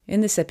In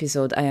this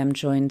episode, I am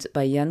joined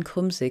by Jan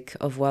Krumsiek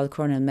of Weill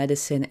Cornell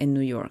Medicine in New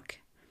York.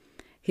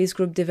 His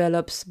group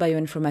develops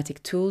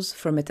bioinformatic tools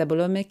for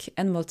metabolomic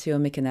and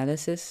multi-omic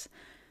analysis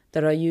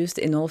that are used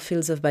in all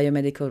fields of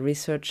biomedical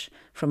research,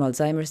 from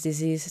Alzheimer's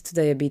disease to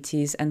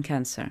diabetes and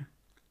cancer.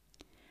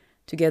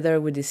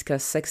 Together, we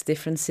discuss sex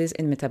differences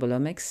in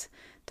metabolomics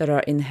that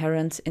are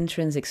inherent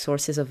intrinsic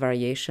sources of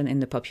variation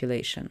in the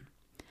population.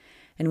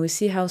 And we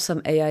see how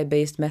some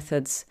AI-based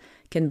methods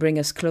can bring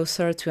us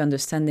closer to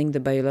understanding the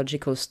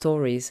biological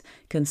stories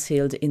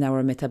concealed in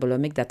our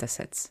metabolomic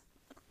datasets.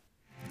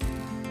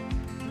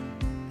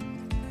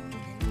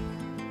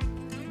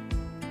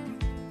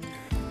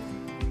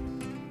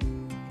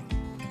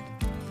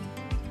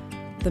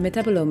 The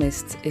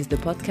Metabolomist is the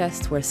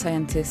podcast where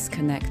scientists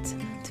connect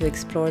to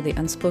explore the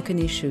unspoken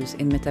issues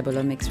in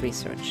metabolomics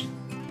research.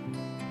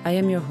 I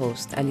am your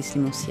host, Alice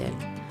Limonciel,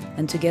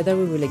 and together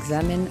we will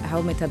examine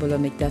how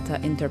metabolomic data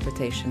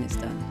interpretation is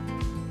done.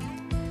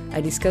 I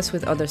discuss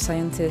with other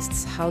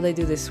scientists how they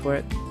do this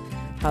work,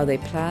 how they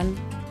plan,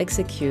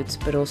 execute,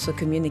 but also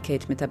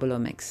communicate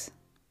metabolomics.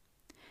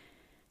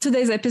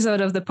 Today's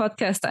episode of the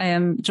podcast, I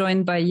am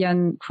joined by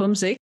Jan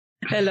Krumsiek.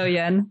 Hello,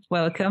 Jan.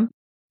 Welcome.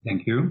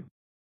 Thank you.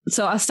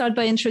 So I'll start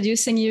by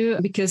introducing you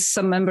because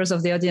some members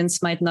of the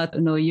audience might not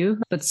know you,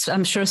 but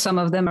I'm sure some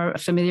of them are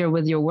familiar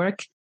with your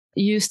work.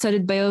 You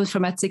studied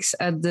bioinformatics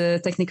at the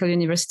Technical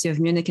University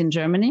of Munich in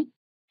Germany.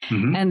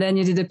 Mm-hmm. And then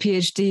you did a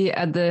PhD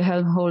at the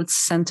Helmholtz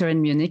Center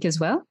in Munich as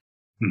well.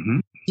 Mm-hmm.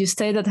 You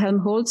stayed at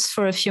Helmholtz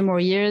for a few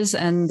more years,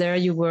 and there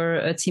you were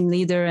a team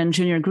leader and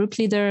junior group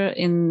leader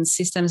in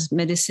systems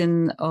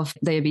medicine of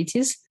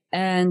diabetes.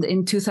 And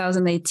in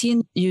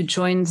 2018, you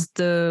joined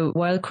the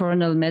Weill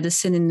Cornell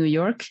Medicine in New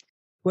York,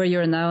 where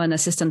you're now an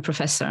assistant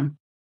professor.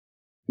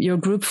 Your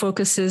group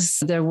focuses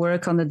their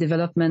work on the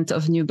development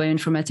of new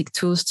bioinformatic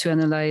tools to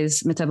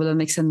analyze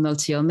metabolomics and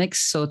multi-omics,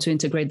 so to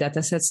integrate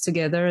datasets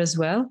together as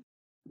well.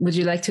 Would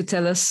you like to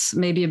tell us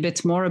maybe a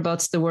bit more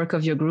about the work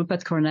of your group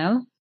at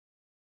Cornell?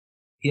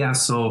 Yeah,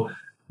 so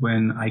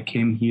when I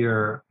came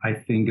here, I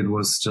think it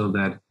was still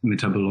that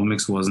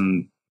metabolomics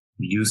wasn't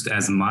used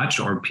as much,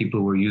 or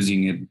people were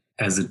using it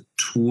as a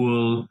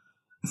tool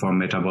for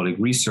metabolic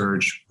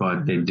research,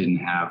 but they didn't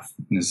have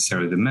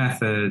necessarily the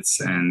methods.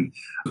 And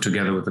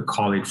together with a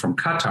colleague from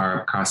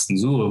Qatar, Carsten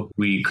Zul,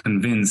 we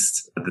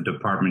convinced the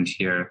department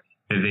here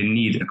that they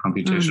need a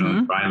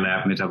computational dry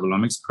lab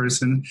metabolomics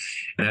person.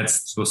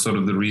 That's sort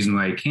of the reason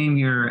why I came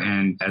here.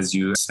 And as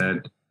you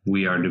said,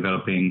 we are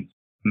developing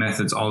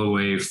methods all the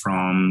way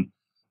from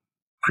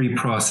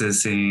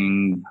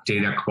pre-processing,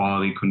 data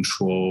quality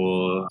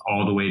control,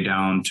 all the way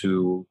down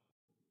to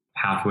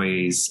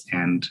pathways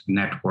and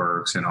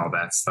networks and all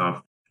that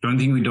stuff. The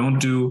only thing we don't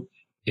do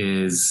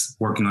is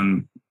working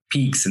on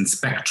peaks and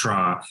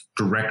spectra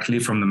directly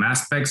from the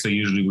mass spec. So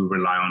usually we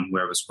rely on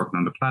whoever's working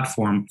on the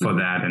platform for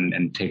that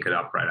and take it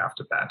up right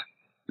after that.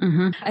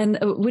 Mm-hmm. And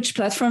which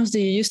platforms do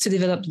you use to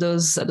develop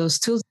those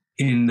tools?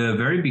 In the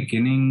very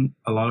beginning,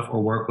 a lot of our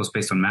work was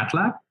based on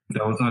MATLAB.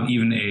 That was not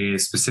even a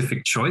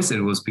specific choice. It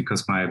was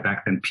because my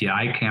back then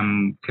PI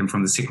came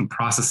from the signal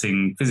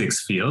processing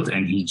physics field,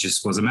 and he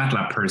just was a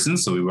MATLAB person.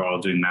 So we were all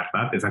doing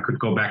MATLAB. If I could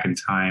go back in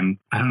time,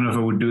 I don't know if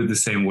I would do it the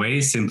same way,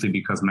 simply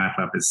because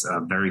MATLAB is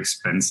very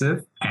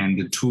expensive and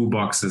the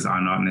toolboxes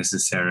are not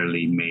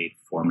necessarily made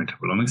for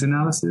metabolomics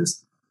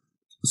analysis.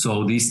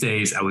 So these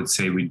days, I would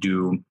say we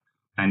do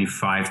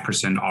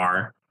 95%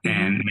 R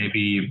and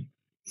maybe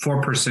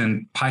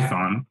 4%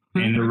 Python.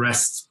 And the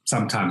rest,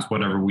 sometimes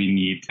whatever we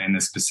need in a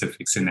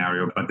specific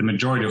scenario. But the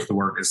majority of the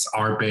work is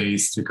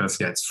R-based because,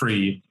 it's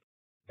free.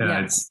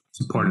 It's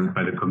supported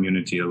by the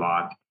community a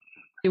lot.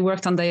 You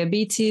worked on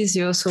diabetes.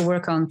 You also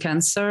work on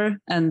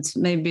cancer and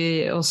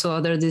maybe also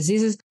other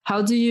diseases.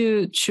 How do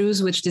you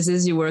choose which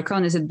disease you work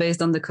on? Is it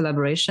based on the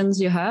collaborations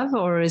you have,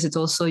 or is it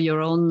also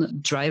your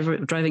own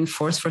driving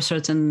force for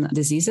certain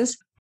diseases?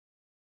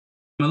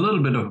 A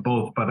little bit of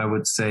both, but I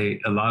would say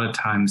a lot of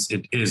times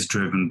it is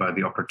driven by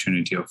the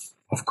opportunity of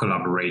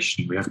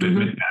collaboration. We have to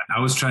admit that. I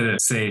always try to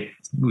say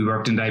we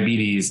worked in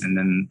diabetes and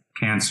then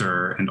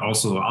cancer and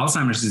also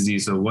Alzheimer's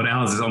disease. So what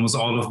else? Is almost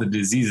all of the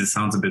diseases.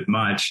 Sounds a bit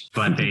much,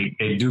 but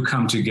they do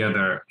come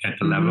together at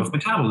the level of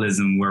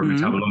metabolism, where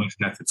metabolomics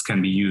methods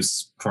can be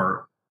used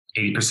for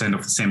 80%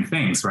 of the same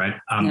things, right?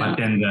 But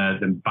then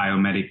the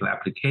biomedical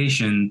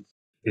application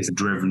is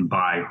driven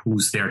by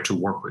who's there to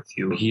work with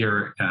you.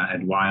 Here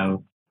at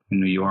Weill in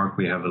New York,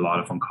 we have a lot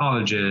of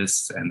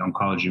oncologists and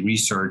oncology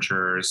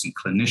researchers and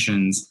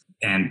clinicians,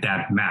 and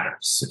that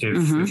matters.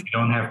 If you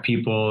don't have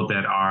people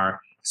that are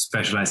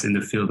specialized in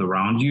the field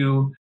around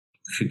you,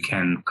 if you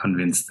can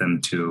convince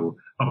them to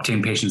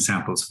obtain patient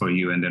samples for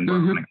you and then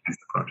work on a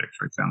cancer project,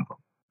 for example.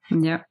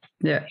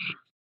 Yeah.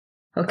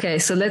 Okay,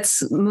 so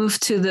let's move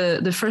to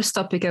the first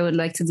topic I would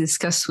like to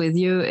discuss with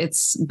you.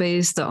 It's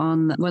based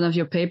on one of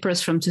your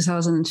papers from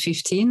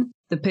 2015.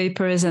 The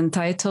paper is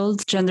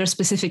entitled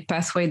Gender-Specific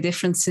Pathway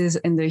Differences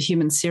in the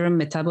Human Serum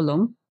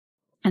Metabolome.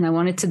 And I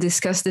wanted to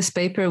discuss this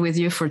paper with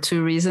you for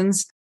two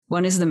reasons.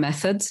 One is the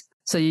method.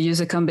 So you use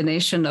a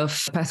combination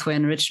of pathway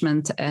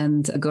enrichment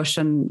and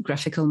Gaussian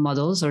graphical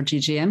models, or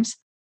GGMs.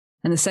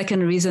 And the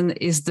second reason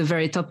is the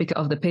very topic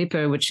of the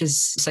paper, which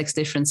is sex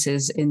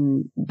differences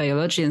in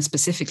biology and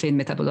specifically in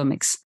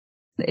metabolomics.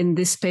 In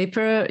this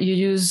paper, you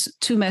use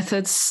two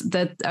methods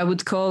that I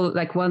would call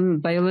like one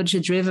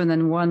biology driven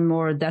and one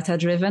more data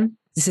driven.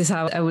 This is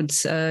how I would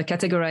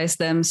categorize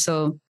them.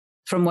 So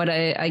from what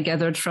I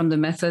gathered from the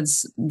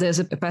methods, there's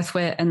a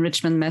pathway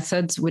enrichment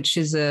method, which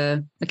is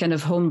a kind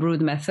of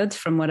homebrewed method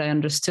from what I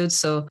understood.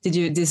 So did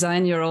you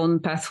design your own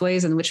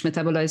pathways and which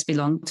metabolites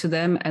belong to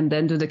them and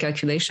then do the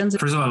calculations?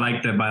 First of all, I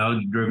like the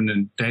biology-driven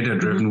and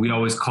data-driven. We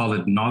always call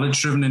it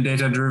knowledge-driven and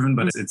data-driven,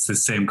 but it's the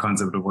same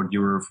concept of what you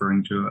were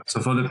referring to.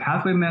 So for the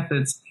pathway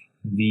methods,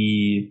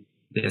 the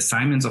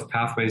assignments of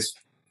pathways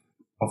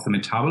of the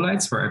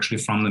metabolites were actually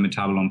from the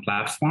Metabolome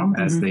platform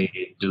as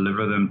they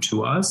deliver them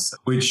to us,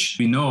 which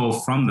we know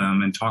from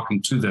them and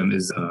talking to them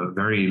is a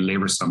very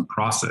laborsome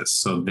process.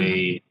 So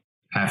they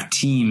have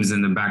teams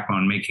in the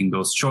background making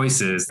those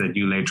choices that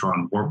you later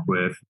on work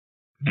with.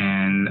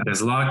 And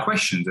there's a lot of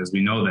questions, as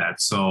we know that.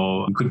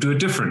 So you could do it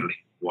differently.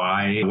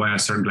 Why are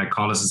certain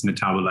glycolysis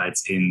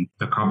metabolites in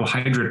the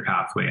carbohydrate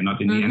pathway and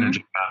not in the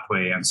energy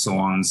pathway and so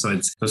on? So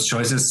those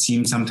choices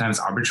seem sometimes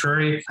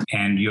arbitrary,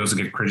 and you also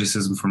get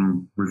criticism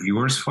from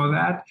reviewers for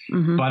that.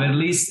 But at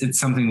least it's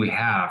something we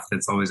have.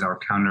 That's always our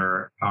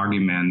counter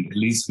argument. At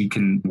least we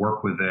can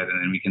work with it,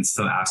 and then we can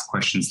still ask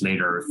questions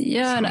later.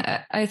 Yeah,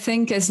 and I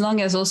think as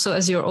long as also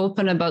as you're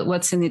open about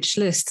what's in each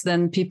list,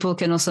 then people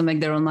can also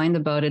make their own mind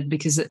about it.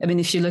 Because I mean,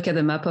 if you look at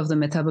the map of the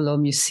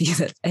metabolome, you see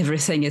that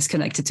everything is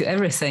connected to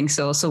everything.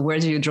 So where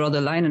do you draw the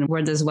line and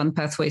where does one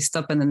pathway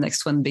stop and the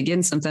next one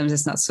begin? Sometimes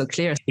it's not so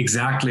clear.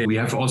 Exactly. We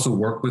have also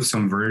worked with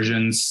some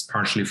versions,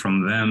 partially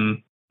from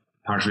them,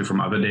 partially from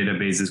other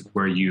databases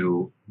where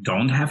you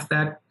don't have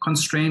that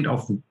constraint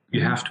of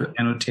you have to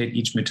annotate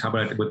each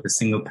metabolite with a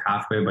single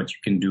pathway, but you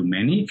can do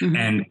many.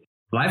 And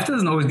life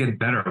doesn't always get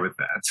better with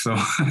that. So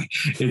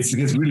it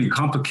gets really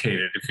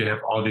complicated if you have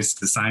all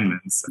these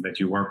assignments that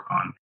you work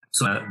on.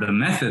 So the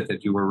method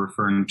that you were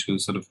referring to,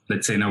 sort of,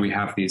 let's say now we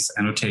have these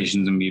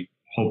annotations and we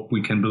hope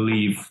we can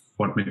believe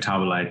what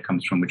metabolite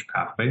comes from which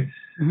pathway.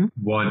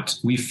 What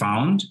we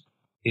found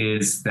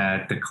is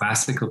that the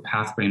classical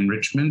pathway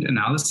enrichment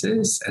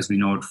analysis, as we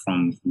know it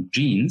from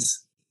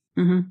genes,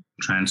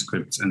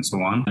 transcripts and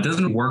so on, it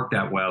doesn't work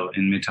that well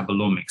in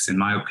metabolomics, in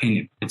my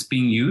opinion. It's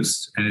being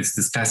used, and it's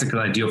this classical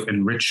idea of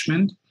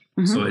enrichment.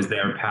 So is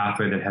there a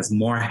pathway that has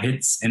more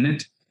hits in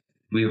it?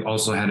 We've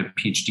also had a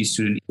PhD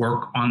student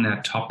work on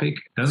that topic.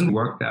 It doesn't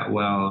work that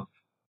well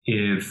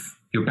if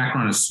your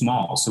background is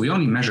small. So we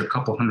only measure a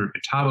couple hundred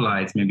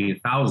metabolites, maybe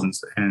 1,000,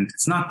 and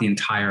it's not the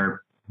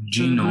entire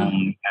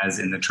genome as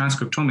in the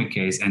transcriptomic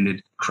case. And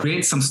it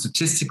creates some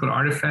statistical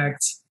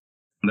artifacts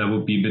that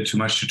would be a bit too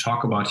much to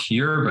talk about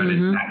here, but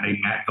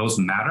those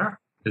matter.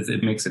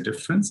 It makes a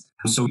difference.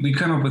 So we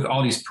come up with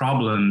all these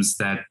problems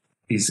that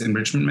these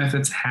enrichment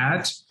methods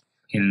had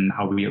in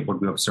what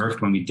we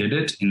observed when we did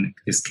it, in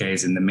this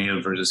case, in the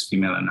male versus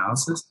female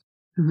analysis.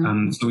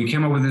 So we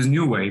came up with this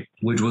new way,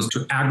 which was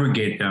to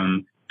aggregate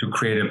them to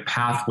create a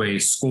pathway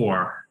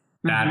score.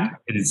 That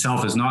in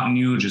itself is not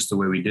new, just the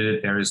way we did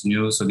it there is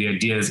new. So the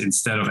idea is,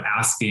 instead of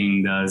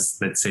asking, does,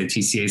 let's say,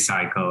 TCA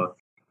cycle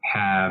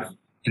have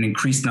an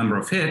increased number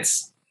of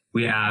hits,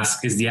 we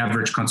ask, is the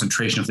average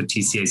concentration of the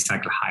TCA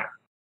cycle higher?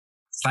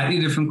 Slightly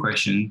different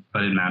question,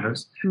 but it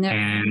matters.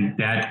 And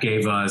that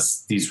gave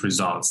us these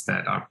results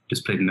that are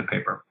displayed in the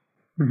paper.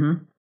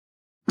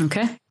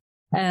 Okay.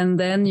 And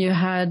then you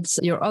had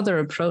your other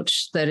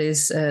approach, that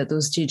is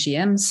those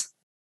GGMs.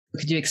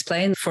 Could you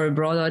explain for a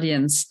broad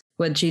audience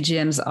what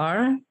GGMs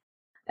are,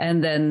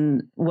 and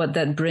then what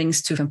that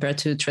brings to compare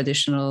to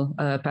traditional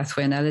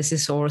pathway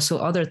analysis, or also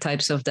other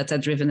types of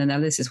data-driven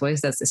analysis? Why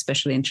is that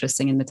especially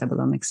interesting in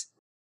metabolomics?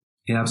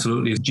 Yeah,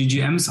 absolutely.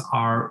 GGMs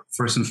are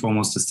first and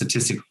foremost a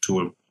statistical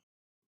tool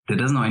that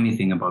doesn't know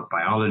anything about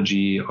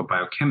biology or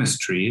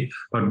biochemistry,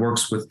 but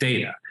works with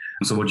data.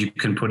 So what you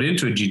can put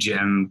into a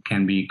GGM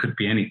could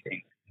be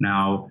anything.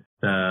 Now,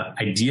 the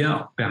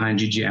idea behind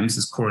GGMs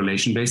is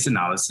correlation-based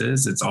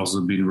analysis. It's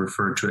also been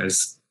referred to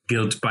as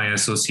guilt by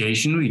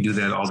association. We do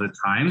that all the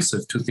time. So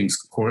if two things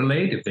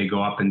correlate, if they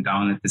go up and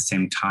down at the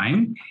same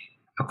time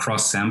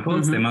across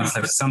samples, they must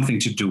have something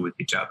to do with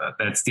each other.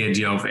 That's the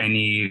idea of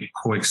any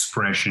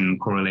co-expression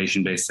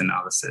correlation-based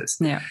analysis.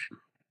 Yeah.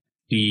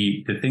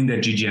 The thing that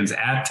GGMs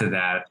add to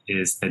that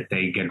is that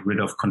they get rid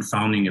of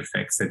confounding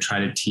effects. They try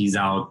to tease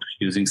out,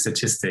 using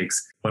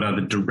statistics, what are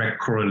the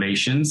direct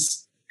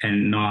correlations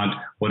and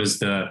not what is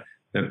the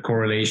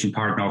correlation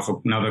partner of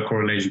another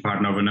correlation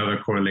partner of another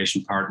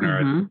correlation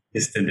partner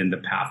distant in the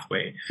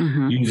pathway,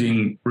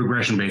 using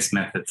regression-based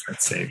methods,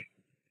 let's say.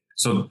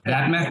 So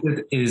that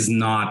method is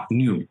not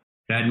new.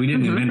 That we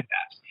didn't invent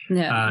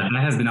that.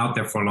 That has been out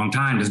there for a long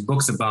time. There's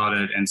books about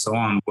it and so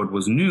on. What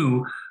was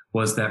new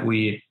was that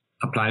we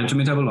applied it to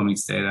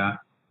metabolomics data.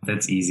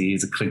 That's easy.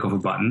 It's a click of a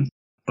button.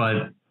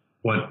 But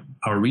what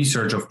our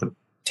research of the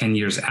 10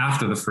 years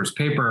after the first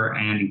paper,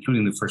 and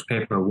including the first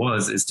paper,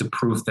 is to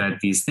prove that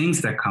these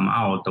things that come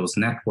out, those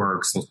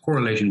networks, those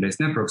correlation-based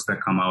networks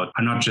that come out,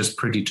 are not just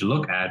pretty to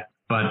look at,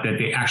 but that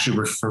they actually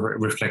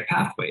reflect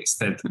pathways,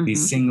 that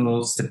these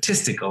single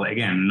statistical,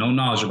 again, no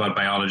knowledge about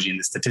biology in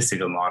the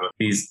statistical model,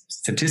 these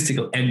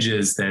statistical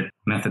edges that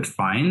method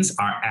finds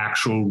are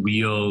actual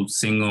real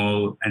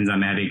single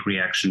enzymatic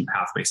reaction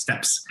pathway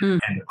steps.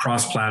 And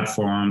across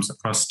platforms,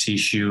 across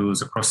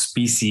tissues, across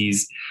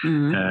species,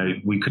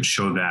 we could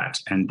show that.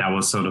 And that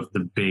was sort of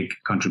the big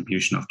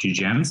contribution of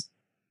GGMs.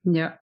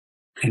 Yeah.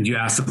 And you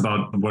asked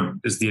about what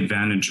is the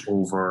advantage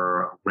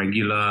over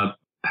regular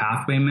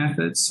pathway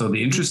methods. So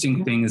the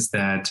interesting thing is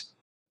that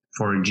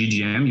for a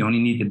GGM, you only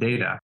need the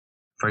data.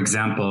 For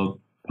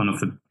example, one of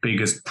the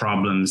biggest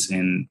problems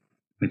in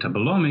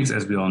metabolomics,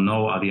 as we all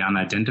know, are the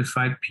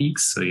unidentified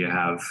peaks. So you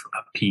have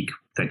a peak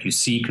that you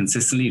see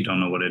consistently, you don't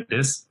know what it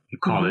is. You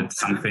call it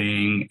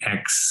something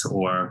X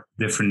or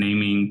different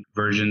naming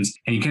versions,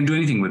 and you can't do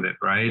anything with it,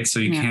 right? So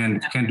you can't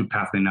do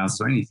pathway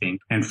analysis or anything.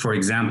 And for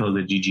example,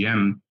 the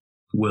GGM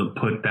will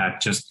put that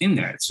just in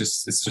there. It's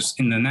just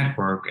in the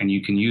network, and you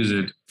can use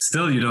it.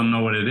 Still, you don't know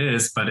what it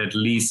is, but at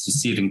least you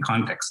see it in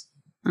context.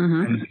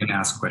 And you can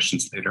ask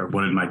questions later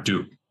what it might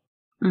do.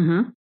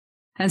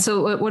 And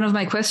so one of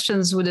my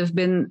questions would have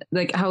been,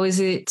 like, how is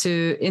it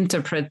to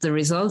interpret the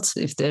results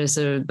if there's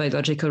a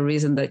biological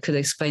reason that could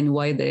explain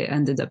why they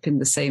ended up in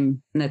the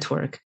same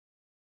network?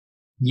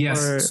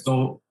 Yes.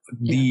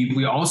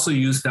 We also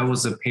used, that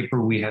was a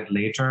paper we had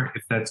later,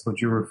 if that's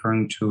what you're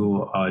referring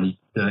to,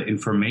 the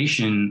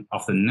information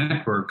of the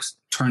networks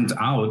turns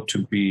out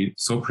to be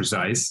so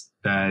precise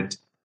that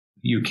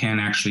you can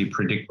actually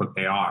predict what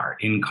they are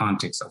in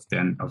context of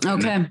the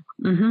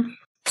network.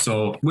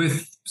 So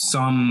with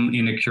some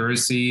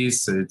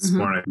inaccuracies, it's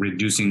more like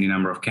reducing the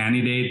number of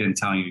candidates and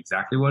telling you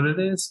exactly what it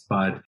is,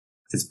 but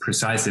it's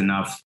precise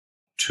enough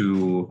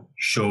to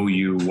show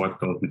you what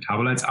those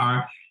metabolites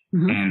are.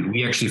 And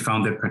we actually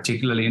found that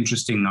particularly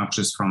interesting, not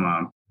just from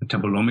a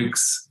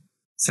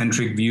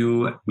metabolomics-centric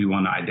view. We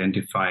want to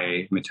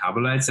identify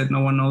metabolites that no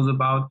one knows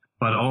about,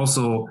 but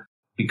also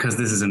because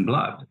this is in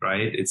blood,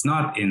 right? It's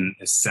not in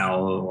a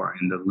cell or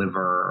in the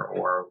liver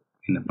or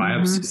in a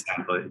biopsy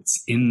sample.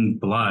 It's in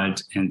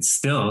blood, and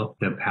still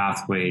the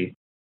pathway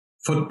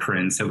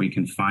footprints that we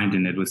can find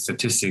in it with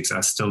statistics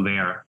are still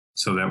there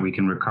so that we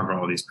can recover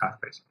all these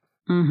pathways.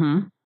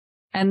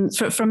 And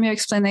from your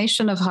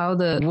explanation of how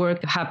the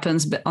work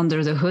happens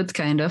under the hood,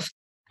 kind of,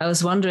 I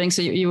was wondering,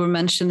 so you were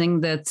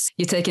mentioning that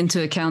you take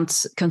into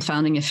account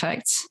confounding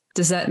effects.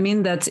 Does that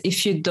mean that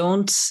if you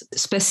don't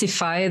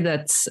specify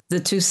that the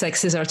two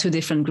sexes are two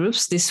different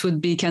groups, this would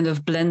be kind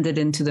of blended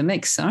into the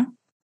mix, huh?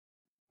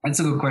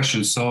 That's a good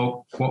question.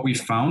 So what we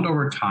found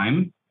over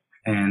time,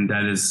 and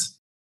that is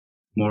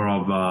more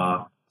of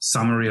a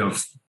summary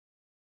of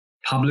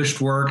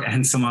published work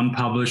and some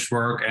unpublished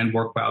work and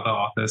work by other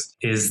authors,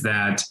 is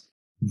that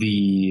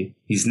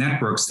these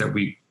networks that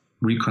we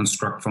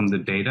reconstruct from the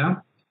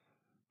data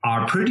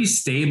are pretty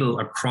stable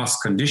across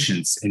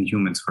conditions in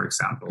humans, for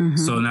example.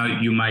 So now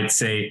you might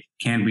say,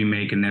 can't we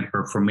make a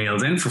network for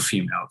males and for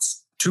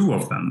females, two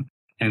of them,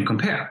 and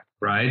compare,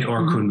 right?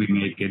 Or could we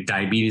make a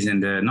diabetes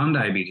and a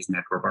non-diabetes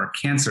network or a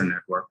cancer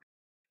network?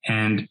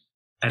 And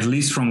at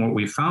least from what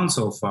we found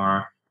so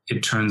far,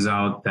 it turns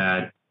out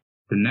that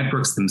the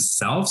networks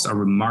themselves are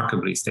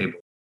remarkably stable,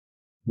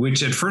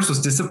 which at first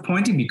was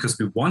disappointing because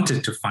we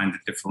wanted to find the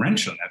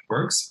differential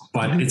networks.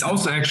 But it's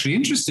also actually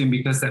interesting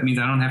because that means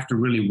I don't have to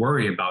really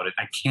worry about it.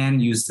 I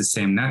can use the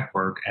same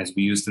network as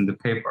we used in the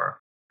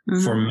paper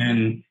for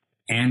men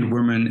and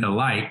women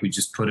alike. We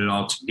just put it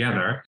all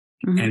together.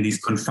 And these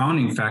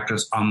confounding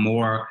factors are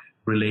more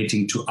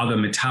relating to other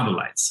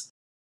metabolites,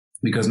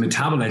 because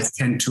metabolites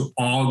tend to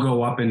all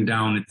go up and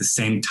down at the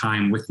same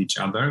time with each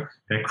other.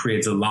 That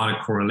creates a lot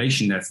of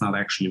correlation that's not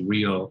actually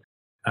real,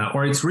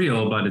 or it's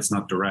real, but it's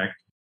not direct.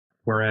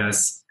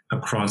 Whereas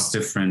across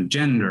different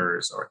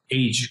genders or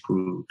age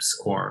groups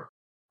or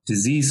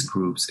disease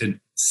groups, it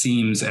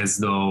seems as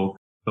though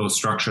those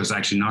structures are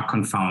actually not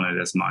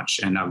confounded as much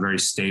and are very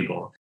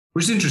stable,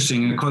 which is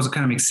interesting because it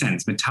kind of makes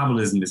sense.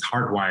 Metabolism is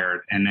hardwired,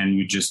 and then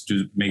you just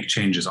make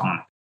changes on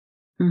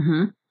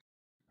it.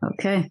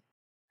 Okay.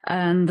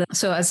 And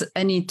so as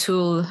any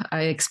tool,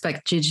 I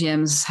expect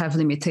GGMs have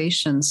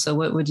limitations. So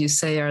what would you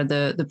say are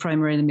the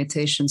primary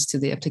limitations to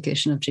the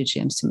application of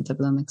GGMs to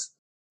metabolomics?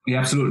 Yeah,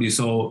 absolutely.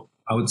 So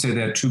I would say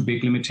there are two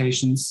big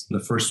limitations.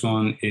 The first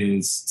one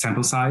is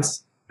sample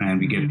size, and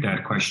we get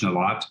that question a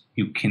lot.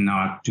 You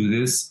cannot do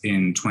this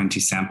in 20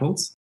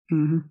 samples.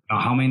 Now,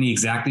 how many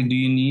exactly do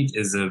you need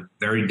is a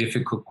very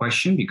difficult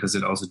question, because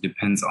it also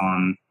depends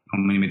on how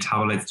many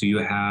metabolites do you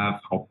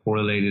have, how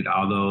correlated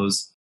are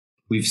those.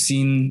 We've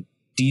seen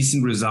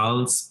decent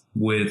results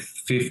with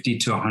 50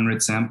 to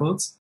 100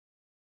 samples.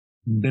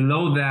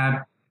 Below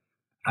that,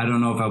 I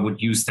don't know if I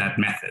would use that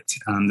method.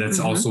 That's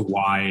also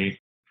why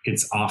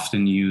it's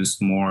often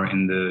used more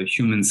in the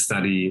human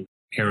study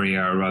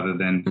area rather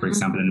than, for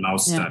example, in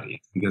mouse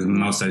study, because in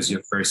mouse studies you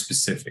have very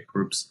specific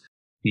groups.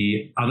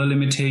 The other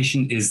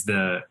limitation is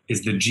the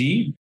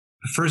G.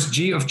 the first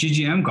G of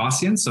GGM,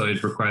 Gaussian. So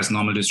it requires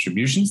normal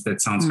distributions.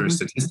 That sounds very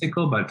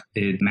statistical, but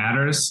it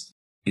matters,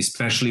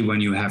 especially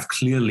when you have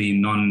clearly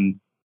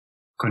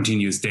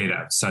non-continuous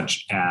data,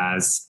 such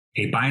as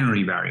a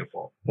binary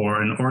variable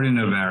or an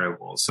ordinal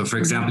variable. So for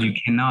example, you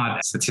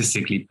cannot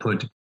statistically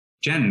put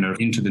gender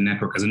into the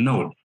network as a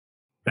node.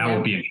 That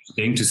would be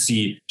interesting to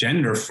see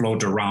gender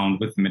float around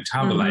with the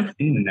metabolite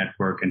in the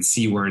network and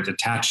see where it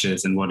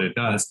attaches and what it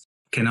does.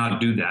 Cannot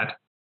do that.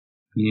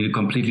 You need a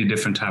completely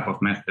different type of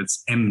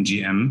methods,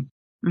 MGM,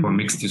 for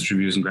mixed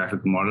distribution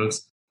graphical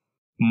models.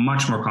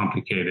 Much more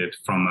complicated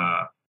from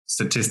a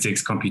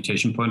statistics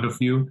computation point of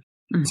view.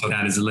 So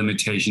that is a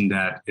limitation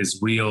that is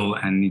real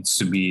and needs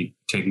to be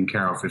taken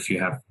care of if you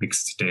have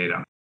mixed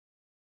data.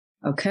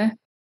 Okay.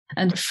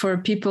 And for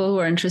people who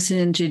are interested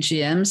in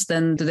GGMs,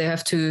 then do they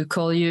have to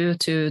call you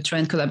to try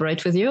and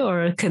collaborate with you,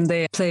 or can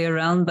they play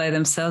around by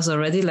themselves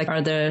already? Like,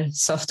 are there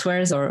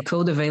softwares or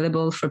code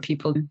available for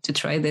people to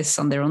try this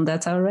on their own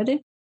data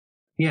already?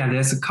 Yeah,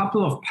 there's a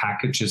couple of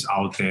packages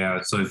out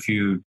there. So if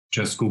you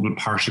just Google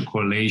partial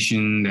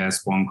correlation,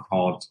 there's one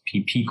called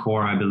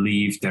PP-Core, I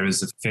believe. There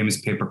is a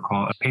famous paper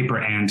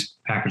and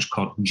package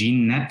called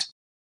GeneNet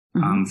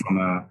from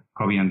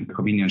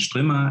Corbinian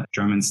Strimmer,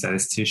 German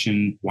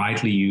statistician,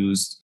 widely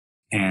used.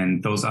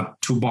 And those are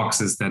two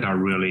boxes that are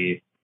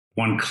really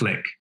one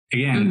click.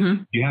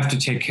 Again, you have to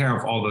take care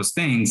of all those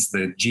things.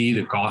 The G,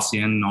 the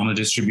Gaussian, normal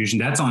distribution,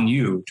 that's on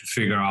you to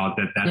figure out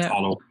that that's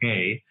all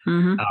okay.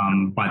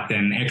 But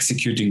then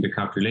executing the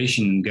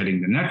calculation and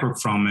getting the network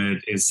from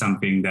it is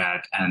something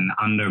that an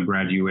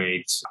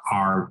undergraduate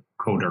R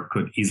coder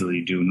could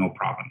easily do, no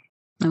problem.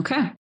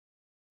 Okay.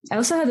 I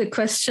also had a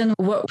question.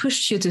 What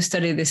pushed you to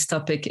study this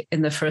topic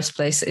in the first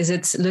place? Is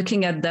it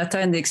looking at data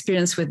and the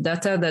experience with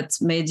data that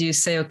made you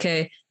say,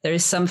 okay, there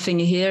is something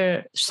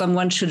here,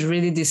 someone should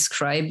really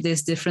describe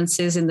these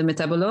differences in the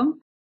metabolome?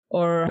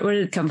 Or where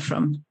did it come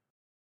from?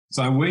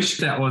 So I wish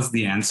that was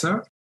the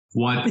answer.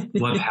 What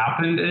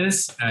happened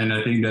is, and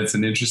I think that's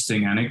an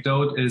interesting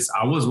anecdote, is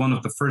I was one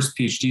of the first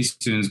PhD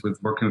students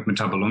working with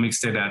metabolomics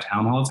data at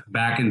Helmholtz.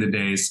 Back in the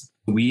days,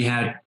 we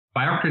had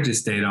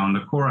Biocritis data on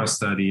the Cora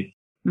study.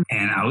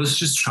 And I was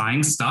just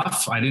trying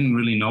stuff. I didn't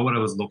really know what I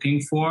was looking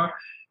for.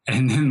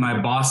 And then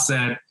my boss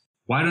said,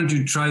 why don't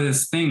you try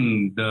this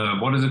thing?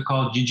 What is it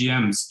called?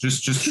 GGMs.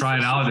 Just try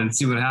it out and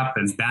see what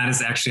happens. That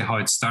is actually how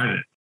it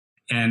started.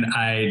 And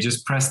I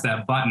just pressed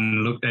that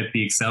button, looked at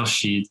the Excel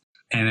sheet,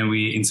 and then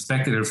we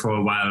inspected it for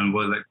a while and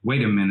were like,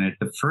 wait a minute,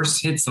 the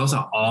first hits, those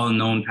are all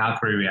known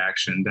pathway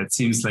reaction. That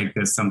seems like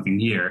there's something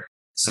here.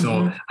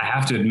 So I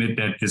have to admit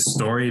that this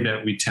story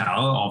that we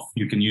tell of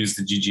you can use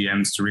the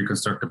GGMs to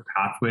reconstruct the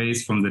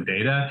pathways from the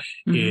data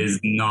is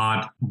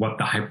not what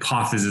the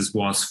hypothesis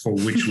was for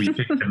which we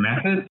picked the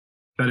method,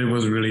 but it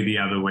was really the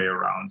other way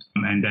around.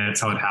 And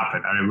that's how it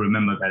happened. I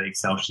remember that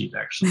Excel sheet,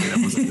 actually.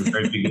 That was at the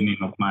very beginning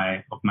of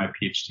my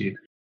PhD.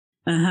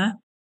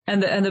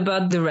 And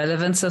about the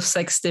relevance of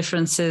sex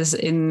differences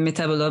in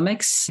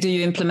metabolomics, do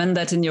you implement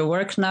that in your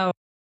work now?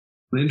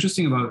 The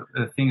interesting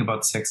thing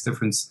about sex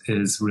difference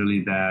is really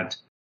that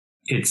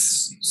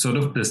it's sort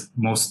of the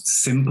most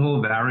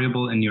simple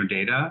variable in your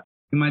data,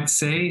 you might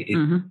say.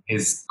 It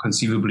is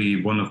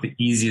conceivably one of the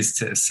easiest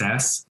to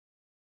assess.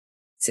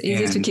 It's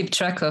easy to keep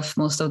track of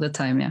most of the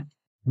time, yeah.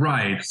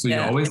 Right. So you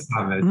always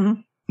have it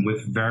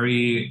with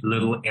very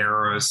little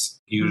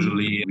errors.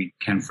 Usually we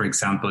can, for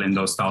example, in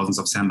those thousands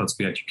of samples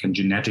we had, you can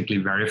genetically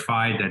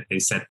verify that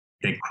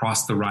they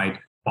crossed the right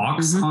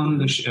box on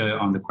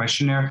the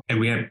questionnaire, and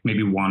we had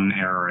maybe one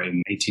error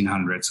in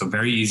 1800, so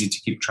very easy to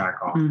keep track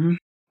of.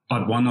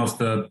 But one of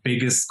the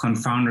biggest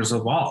confounders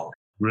of all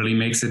really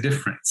makes a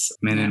difference.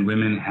 Men and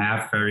women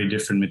have very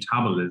different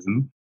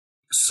metabolism.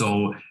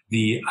 So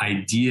the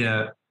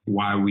idea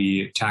why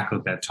we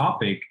tackled that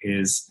topic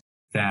is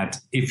that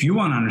if you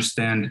want to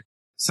understand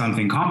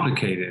something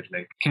complicated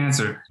like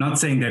cancer, not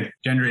saying that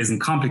gender isn't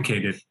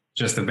complicated,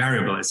 just the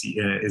variable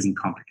isn't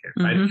complicated,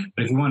 right?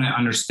 But if you want to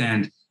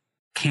understand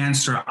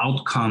cancer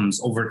outcomes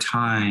over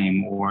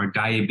time or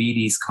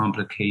diabetes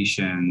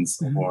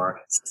complications or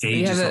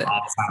stages of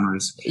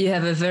Alzheimer's. You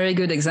have a very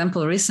good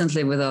example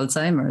recently with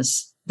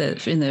Alzheimer's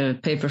that in a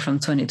paper from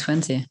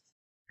 2020.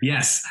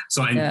 Yes.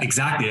 So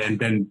exactly. And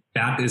then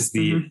that is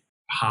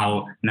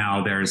how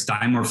now there's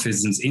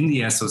dimorphisms in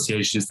the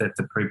associations that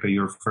the paper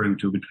you're referring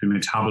to between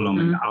metabolome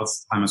and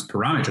Alzheimer's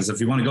parameters. If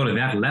you want to go to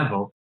that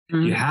level,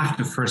 you have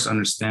to first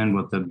understand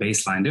what the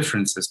baseline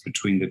differences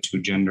between the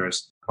two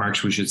genders, or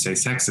actually we should say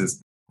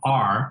sexes,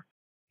 are.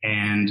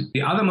 And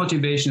the other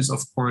motivation is,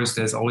 of course,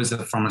 there's always a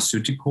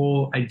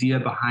pharmaceutical idea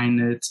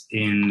behind it,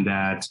 in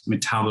that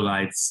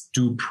metabolites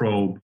do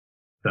probe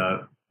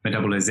the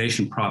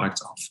metabolization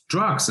products of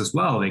drugs as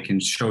well. They can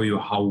show you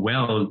how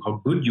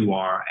good you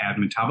are at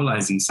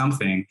metabolizing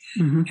something.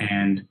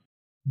 And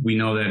we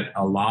know that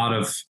a lot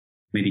of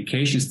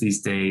medications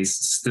these days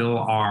still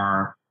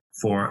are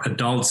for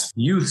adults,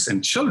 youths,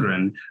 and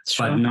children,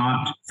 but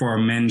not for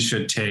men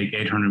should take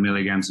 800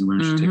 milligrams and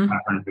women should take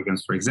 500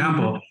 milligrams, for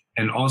example.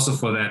 And also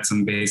for that,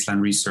 some baseline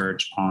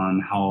research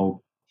on how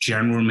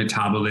general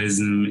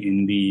metabolism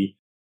in the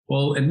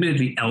well,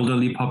 admittedly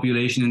elderly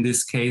population in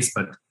this case,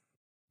 but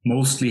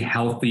mostly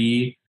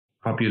healthy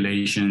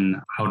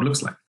population, how it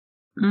looks like.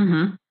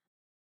 Mm-hmm.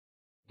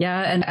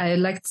 Yeah, and I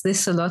liked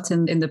this a lot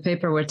in the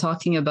paper we're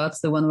talking about,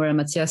 the one where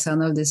Matthias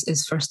Arnold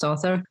is first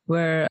author,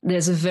 where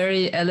there's a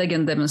very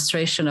elegant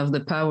demonstration of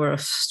the power of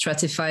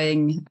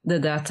stratifying the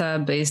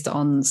data based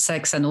on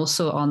sex and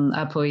also on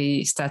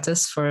ApoE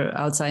status for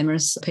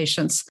Alzheimer's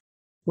patients,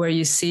 where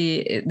you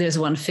see there's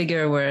one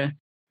figure where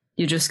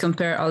you just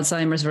compare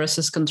Alzheimer's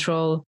versus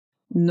control,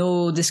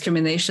 no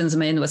discriminations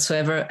made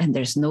whatsoever, and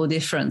there's no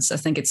difference. I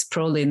think it's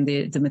proline,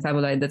 the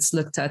metabolite that's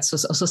looked at. So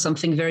it's also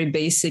something very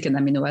basic, an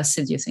amino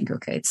acid. You think,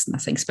 okay, it's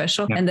nothing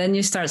special. Yeah. And then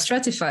you start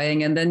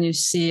stratifying and then you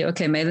see,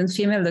 okay, male and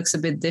female looks a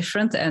bit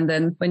different. And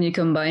then when you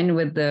combine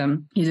with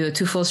you do a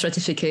twofold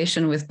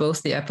stratification with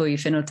both the ApoE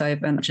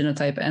phenotype and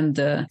genotype and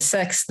the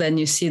sex, then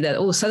you see that,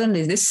 oh,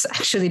 suddenly this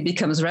actually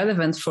becomes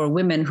relevant for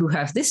women who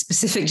have this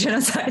specific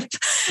genotype.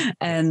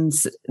 And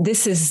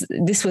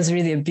this was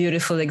really a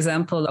beautiful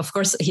example. Of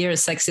course, here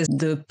sex is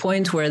the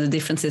point where the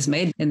difference is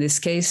made, in this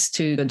case,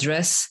 to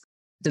address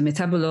the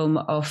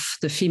metabolome of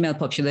the female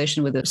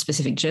population with a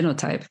specific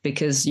genotype,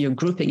 because you're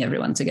grouping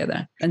everyone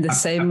together. And the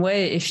same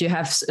way, if you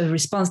have a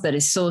response that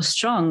is so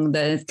strong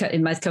that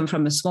it might come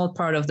from a small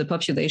part of the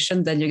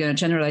population, then you're going to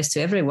generalize to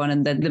everyone.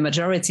 And then the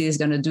majority is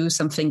going to do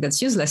something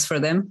that's useless for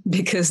them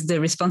because the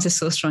response is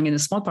so strong in a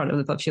small part of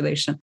the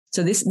population.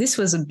 So this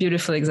was a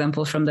beautiful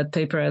example from that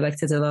paper. I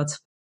liked it a lot.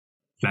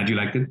 Glad you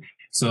liked it.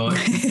 So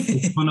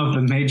it's one of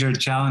the major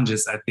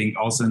challenges, I think,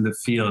 also in the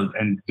field,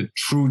 and the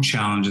true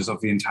challenges of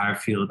the entire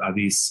field are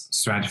these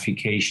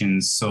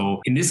stratifications.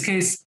 So in this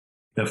case,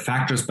 the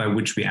factors by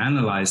which we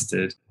analyzed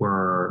it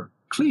were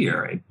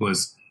clear. It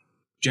was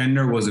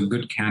gender was a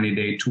good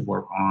candidate to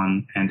work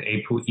on, and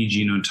ApoE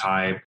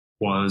genotype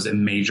was a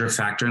major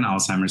factor in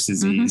Alzheimer's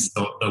disease.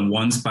 Mm-hmm. So the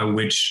ones by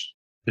which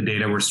the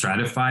data were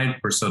stratified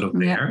were sort of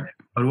there.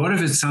 Yeah. But what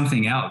if it's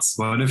something else?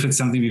 What if it's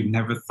something we've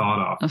never thought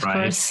of,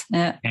 right? Course,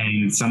 yeah.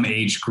 And some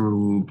age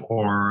group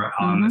or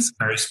a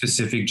very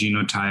specific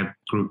genotype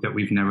group that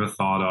we've never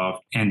thought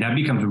of. And that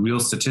becomes a real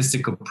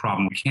statistical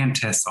problem. We can't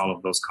test all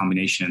of those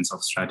combinations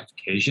of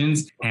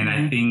stratifications. And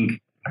I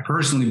think, I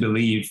personally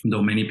believe,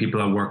 though many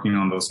people are working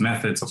on those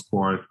methods, of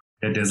course,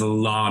 that there's a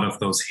lot of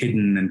those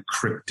hidden and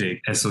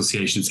cryptic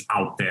associations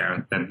out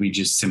there that we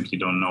just simply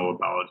don't know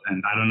about.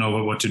 And I don't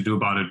know what to do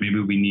about it.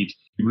 Maybe we need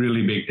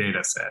really big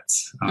data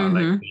sets,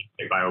 like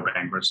a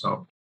biobank or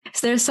so.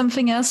 Is there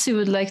something else you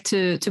would like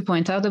to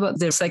point out about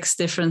the sex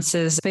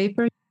differences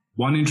paper?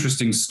 One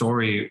interesting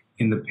story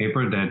in the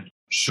paper that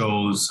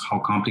shows how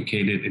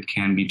complicated it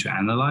can be to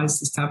analyze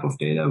this type of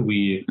data.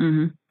 We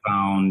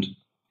found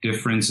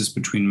differences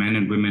between men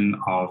and women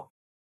of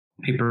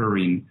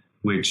piperine,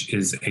 which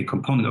is a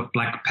component of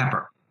black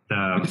pepper,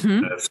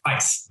 the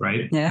spice,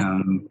 right? Yeah.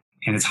 And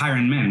it's higher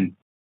in men.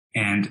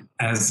 And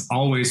as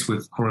always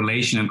with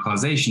correlation and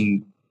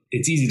causation,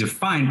 it's easy to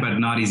find, but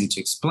not easy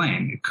to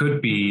explain. It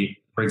could be,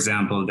 for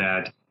example,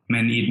 that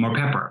men eat more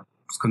pepper.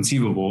 It's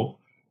conceivable.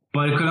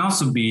 But it could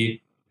also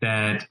be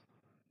that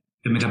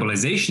the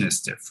metabolization is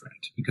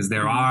different, because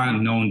there are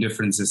known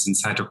differences in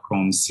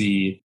cytochrome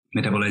C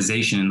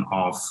metabolization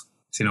of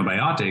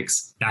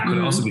xenobiotics. That could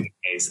also be the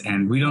case.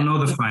 And we don't know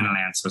the final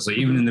answer. So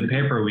even in the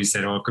paper, we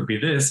said, oh, it could be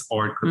this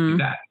or it could be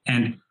that.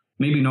 And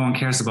maybe no one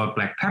cares about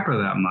black pepper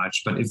that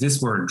much, but if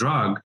this were a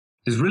drug,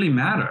 this really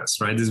matters,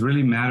 right? This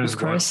really matters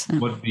what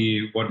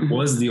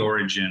was the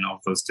origin of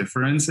those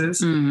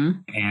differences.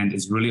 And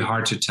it's really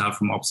hard to tell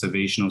from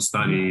observational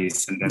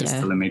studies. And that's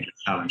still a major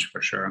challenge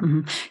for sure.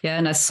 Yeah.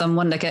 And as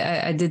someone, like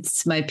I did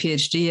my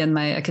PhD and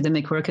my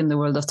academic work in the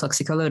world of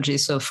toxicology.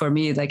 So for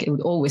me, like, it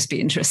would always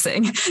be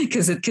interesting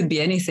because it could be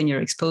anything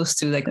you're exposed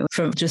to, like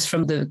from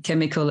the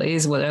chemical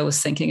A's. What I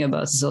was thinking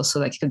about is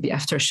also like, it could be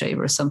aftershave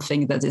or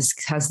something that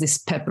has this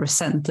pepper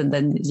scent. And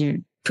then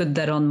you put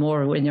that on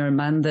more when you're a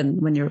man than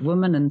when you're a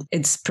woman. And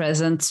it's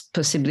present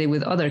possibly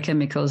with other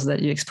chemicals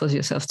that you expose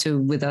yourself to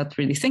without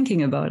really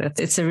thinking about it.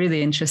 It's a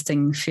really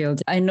interesting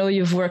field. I know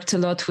you've worked a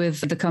lot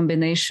with the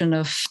combination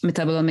of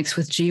metabolomics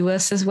with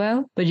GWAS as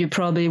well, but you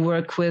probably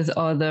work with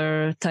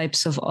other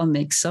types of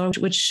omics. Or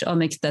which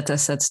omics data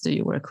sets do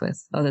you work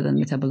with other than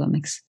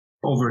metabolomics?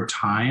 Over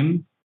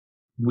time,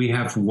 we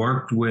have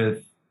worked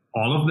with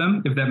all of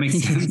them, if that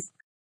makes sense.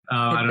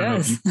 I don't know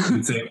if you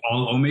would say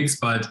all omics,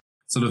 but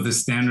sort of the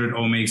standard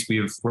omics, we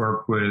have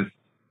worked with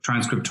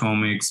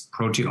transcriptomics,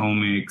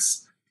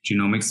 proteomics,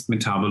 genomics,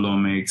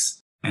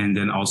 metabolomics, and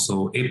then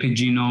also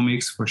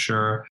epigenomics for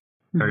sure.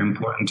 Very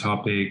important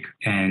topic.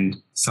 And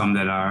some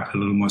that are a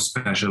little more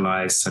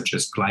specialized, such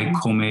as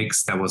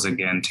glycomics. That was,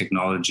 again,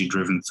 technology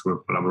driven through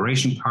a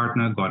collaboration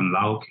partner, Gordon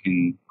Lauk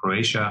in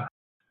Croatia,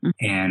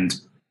 and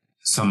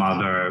some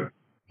other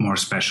more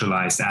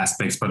specialized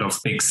aspects, but a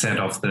big set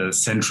of the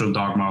central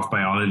dogma of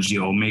biology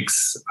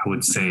omics, I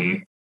would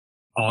say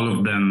all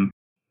of them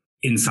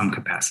in some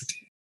capacity.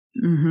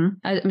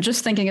 I'm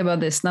just thinking about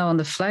this now on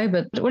the fly,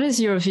 but what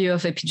is your view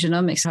of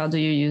epigenomics? How do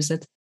you use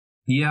it?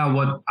 Yeah,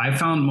 what I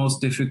found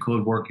most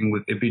difficult working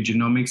with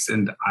epigenomics,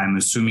 and I'm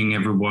assuming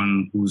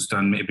everyone who's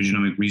done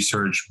epigenomic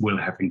research will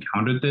have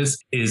encountered this,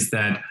 is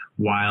that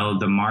while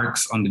the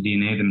marks on the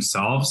DNA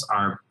themselves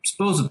are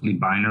supposedly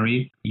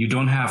binary, you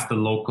don't have the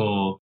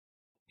local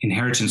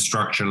inheritance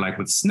structure like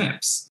with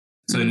SNPs.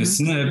 So in a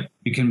SNP,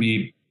 you can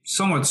be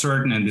somewhat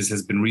certain, and this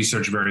has been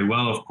researched very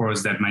well, of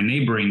course, that my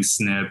neighboring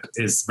SNP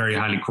is very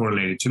highly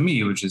correlated to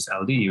me, which is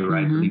LD,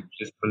 right? Which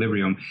is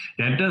equilibrium.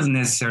 That doesn't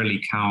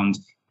necessarily count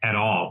at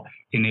all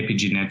in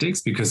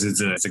epigenetics because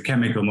it's a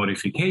chemical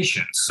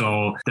modification.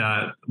 So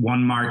the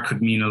one mark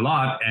could mean a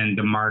lot, and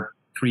the mark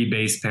 3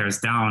 base pairs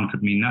down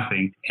could mean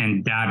nothing.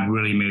 And that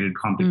really made it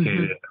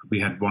complicated. We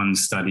had one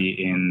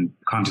study in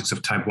context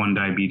of type 1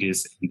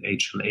 diabetes and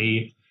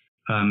HLA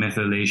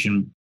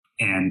methylation,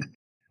 and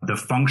the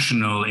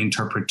functional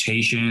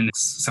interpretation,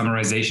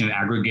 summarization, and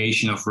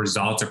aggregation of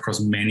results across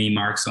many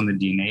marks on the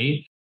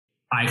DNA,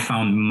 I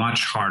found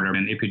much harder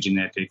in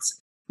epigenetics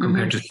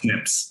compared to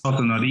SNPs.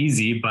 Also not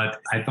easy, but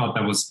I thought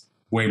that was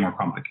way more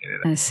complicated.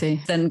 I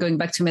see. Then going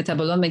back to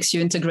metabolomics, you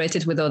integrate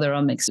it with other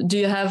omics. Do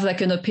you have like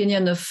an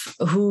opinion of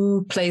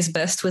who plays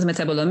best with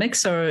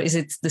metabolomics, or is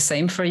it the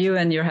same for you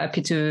and you're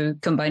happy to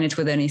combine it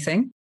with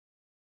anything?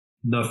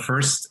 The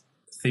first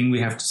thing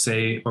we have to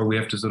say, or we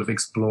have to sort of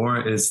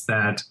explore, is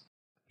that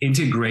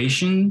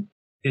integration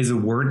is a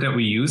word that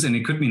we use, and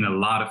it could mean a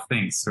lot of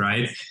things,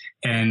 right?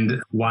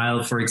 And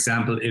while, for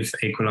example, if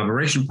a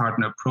collaboration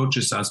partner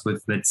approaches us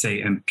with, let's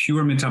say, a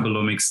pure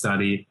metabolomic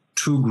study,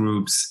 2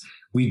 groups,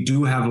 we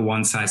do have a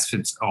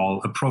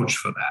one-size-fits-all approach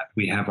for that.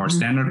 We have our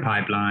standard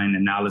pipeline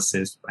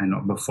analysis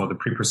and before the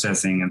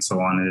pre-processing and so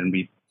on, and then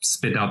we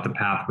spit out the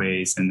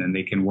pathways, and then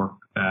they can work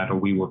with that, or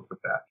we work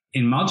with that.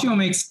 In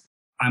multiomics,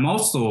 I'm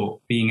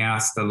also being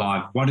asked a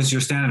lot, what is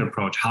your standard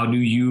approach? How do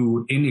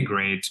you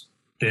integrate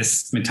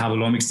this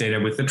metabolomics data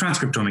with the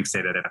transcriptomics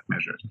data that I've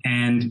measured?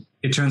 And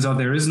it turns out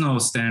there is no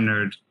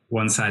standard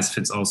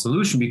one-size-fits-all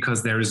solution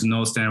because there is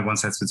no standard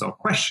one-size-fits-all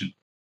question.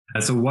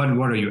 So what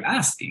are you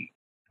asking?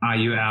 Are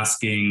you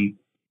asking,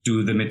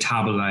 do the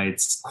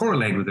metabolites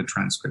correlate with the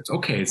transcripts?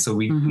 Okay, so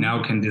we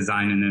now can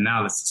design an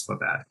analysis for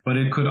that. But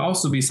it could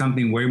also be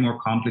something way more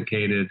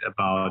complicated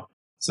about,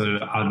 so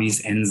are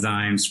these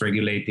enzymes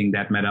regulating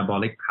that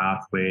metabolic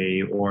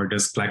pathway, or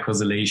does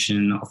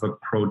glycosylation of a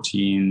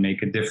protein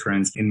make a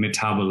difference in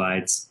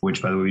metabolites,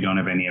 which, by the way, we don't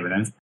have any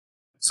evidence.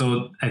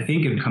 So I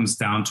think it comes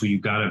down to, you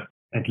got to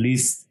at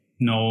least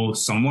know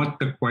somewhat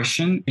the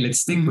question.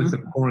 Let's stick with the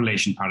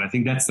correlation part. I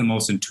think that's the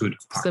most intuitive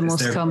part. It's the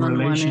most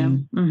common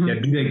one, yeah.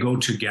 Do they go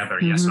together,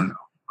 yes or no,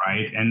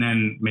 right? And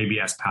then maybe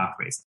as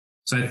pathways.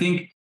 So I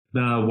think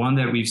the one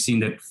that we've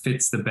seen that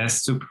fits the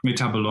best to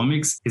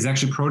metabolomics is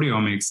actually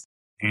proteomics.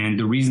 And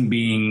the reason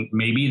being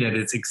maybe that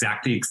it's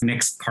exactly its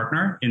next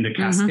partner in the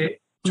cascade.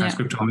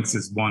 Transcriptomics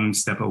is one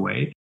step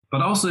away.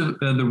 But also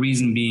the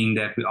reason being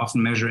that we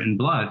often measure in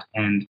blood,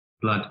 and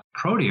blood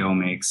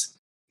proteomics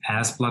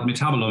as blood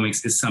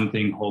metabolomics is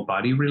something whole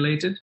body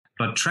related.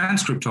 Blood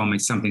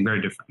transcriptomics, something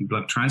very different.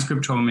 Blood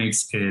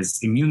transcriptomics is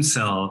immune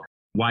cell,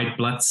 white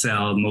blood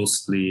cell,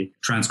 mostly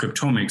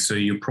transcriptomics. So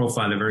you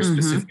profile a very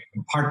specific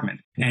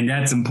compartment. And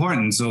that's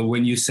important. So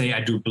when you say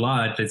I do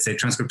blood, let's say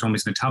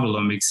transcriptomics,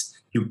 metabolomics,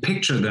 you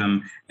picture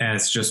them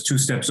as just 2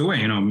 steps away,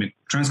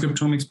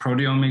 transcriptomics,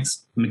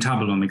 proteomics,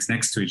 metabolomics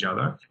next to each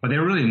other. But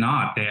they're really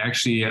not. They're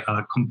actually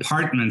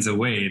compartments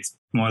away. It's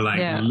more like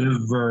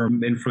liver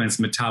influenced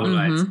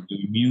metabolites,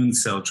 immune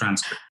cell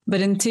transcript.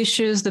 But in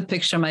tissues, the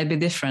picture might be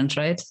different,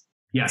 right?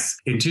 Yes.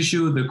 In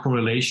tissue, the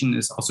correlation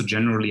is also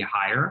generally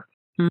higher.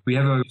 We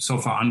have a so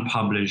far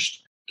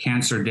unpublished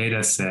cancer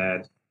data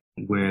set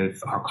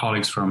with our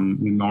colleagues from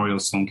Memorial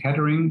Sloan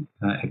Kettering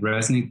at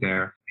Resnick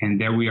there. And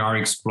there we are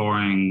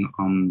exploring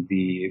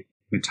the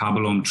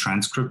metabolome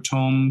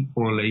transcriptome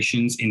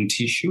correlations in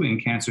tissue, in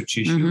cancer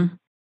tissue.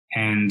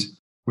 And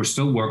we're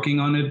still working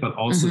on it, but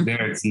also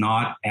there it's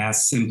not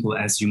as simple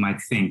as you might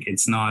think.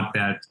 It's not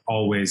that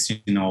always,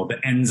 the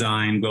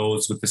enzyme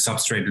goes with the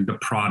substrate and the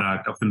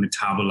product of the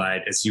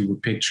metabolite as you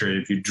would picture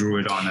it if you drew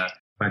it on a.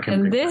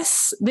 And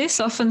this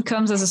often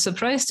comes as a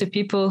surprise to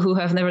people who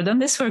have never done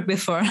this work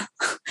before.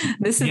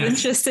 This is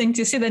interesting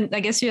to see. Then I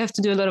guess you have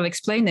to do a lot of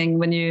explaining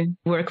when you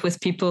work with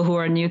people who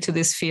are new to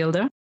this field.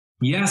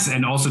 Yes,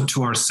 and also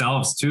to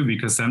ourselves too,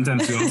 because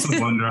sometimes we also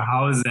wonder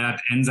how is that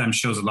enzyme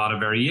shows a lot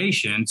of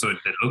variation. So it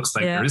looks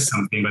like there is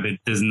something, but it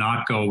does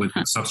not go with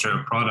the substrate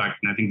or product.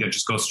 And I think that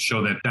just goes to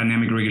show that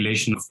dynamic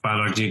regulation of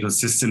biological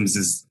systems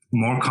is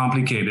more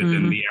complicated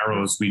than the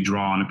arrows we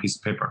draw on a piece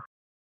of paper.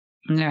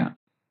 Yeah.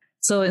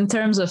 So in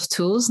terms of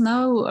tools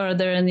now, are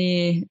there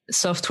any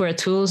software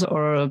tools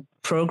or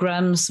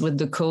programs with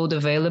the code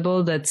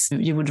available that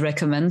you would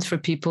recommend for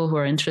people who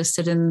are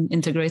interested in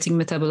integrating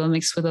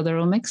metabolomics with other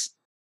omics?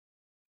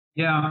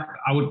 Yeah,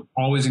 I would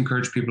always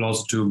encourage people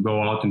also to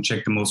go out and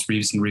check the most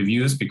recent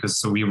reviews, because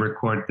so we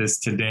record this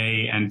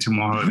today and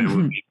tomorrow there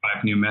will be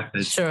 5 new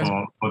methods for this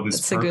purpose.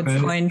 That's a good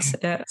point.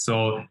 Yeah.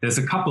 So there's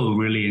a couple of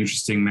really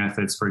interesting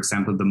methods. For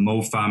example, the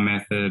MOFA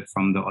method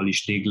from the Olli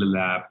Stegle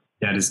lab,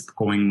 that is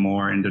going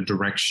more in the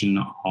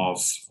direction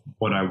of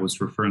what I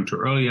was referring to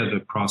earlier, the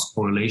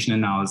cross-correlation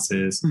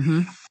analysis.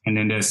 Mm-hmm. And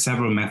then there's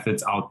several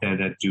methods out there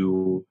that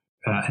do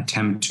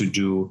attempt to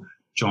do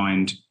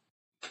joint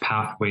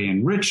pathway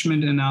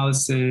enrichment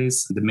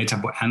analysis. The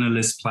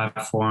Metabolomist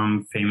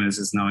platform, famous,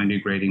 is now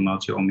integrating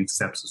multi-omic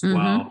steps as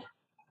well.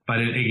 But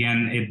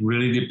it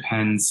really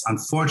depends.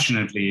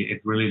 Unfortunately,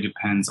 it really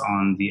depends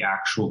on the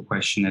actual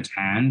question at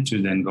hand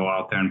to then go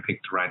out there and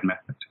pick the right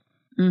method.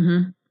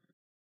 Mm-hmm.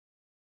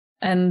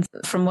 And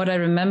from what I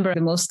remember,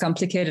 the most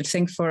complicated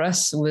thing for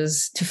us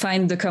was to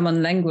find the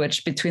common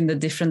language between the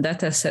different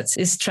data sets.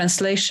 Is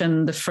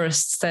translation the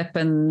first step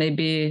and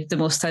maybe the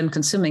most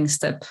time-consuming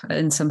step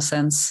in some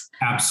sense?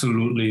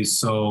 Absolutely.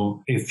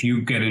 So if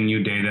you get a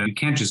new data, you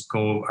can't just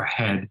go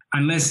ahead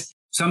unless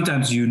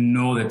sometimes you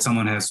know that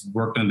someone has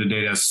worked on the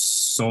data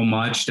so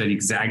much that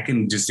I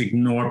can just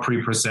ignore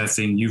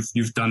pre-processing.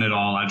 You've done it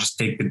all. I'll just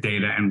take the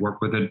data and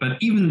work with it.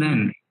 But even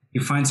then, you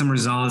find some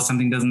results,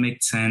 something doesn't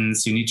make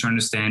sense. You need to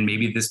understand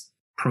maybe this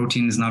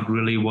protein is not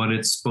really what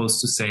it's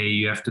supposed to say.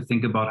 You have to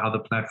think about how the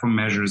platform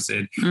measures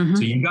it. Mm-hmm.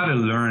 So you got to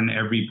learn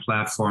every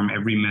platform,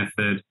 every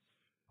method,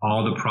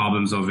 all the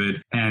problems of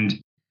it. And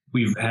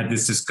we've had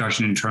this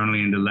discussion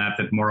internally in the lab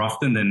that more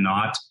often than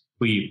not,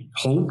 we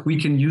hope we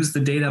can use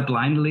the data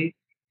blindly.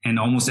 And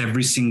almost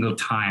every single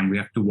time we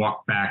have to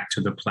walk back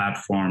to the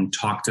platform,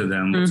 talk to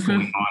them, what's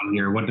going on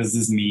here? What does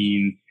this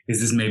mean? Is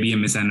this maybe a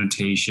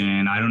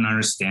misannotation? I don't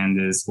understand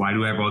this. Why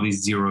do I have all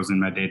these zeros in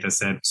my data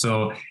set?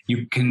 So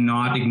you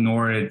cannot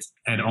ignore it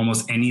at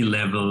almost any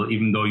level,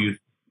 even though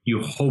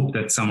you hope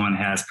that someone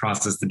has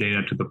processed the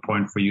data to the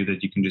point for you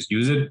that you can just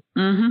use it.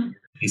 Mm-hmm.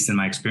 At least in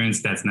my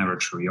experience, that's never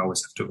true. You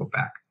always have to go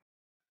back.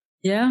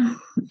 Yeah,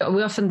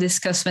 we often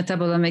discuss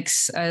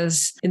metabolomics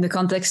as in the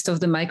context of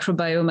the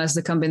microbiome as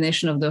the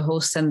combination of the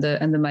host and the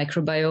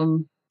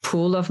microbiome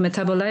pool of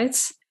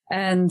metabolites.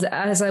 And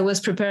as I was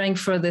preparing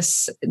for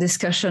this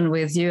discussion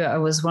with you, I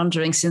was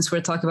wondering, since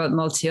we're talking about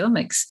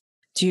multi-omics,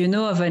 do you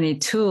know of any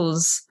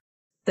tools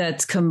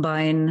that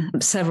combine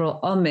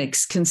several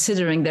omics,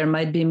 considering there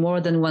might be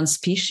more than one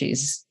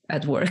species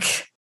at work?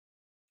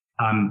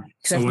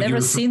 Because I've never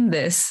seen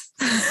this.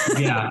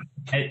 Yeah,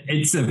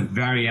 it's a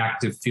very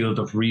active field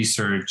of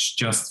research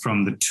just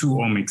from the two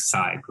omics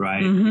side,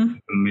 right? Mm-hmm.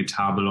 The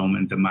metabolome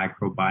and the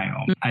microbiome.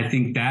 Mm-hmm. I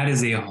think that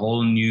is a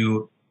whole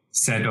new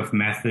set of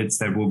methods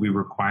that will be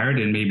required,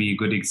 and maybe a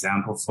good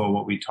example for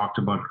what we talked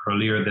about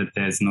earlier, that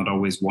there's not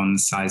always one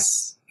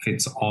size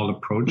fits all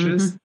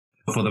approaches. Mm-hmm.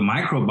 For the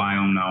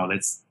microbiome now,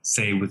 let's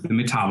say with the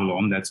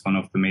metabolome, that's one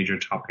of the major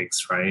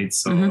topics, right?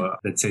 So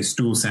let's say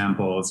stool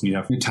samples, and you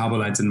have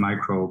metabolites and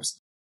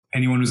microbes.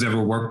 Anyone who's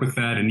ever worked with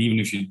that, and even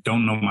if you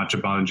don't know much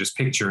about it, just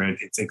picture it,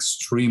 it's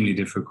extremely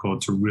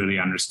difficult to really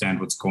understand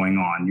what's going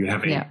on. You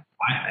have a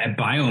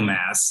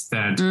biomass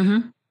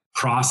that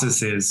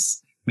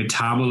processes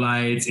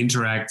metabolites,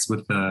 interacts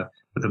with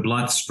the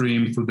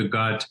bloodstream through the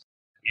gut,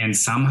 and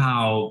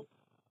somehow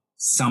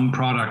some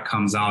product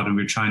comes out, and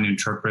we're trying to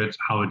interpret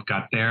how it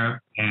got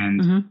there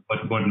and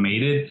what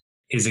made it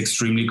is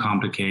extremely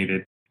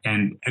complicated.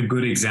 And a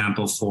good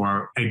example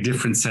for a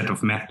different set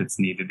of methods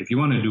needed. If you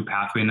want to do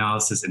pathway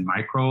analysis in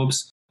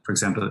microbes, for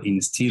example,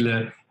 Ines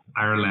Thiele,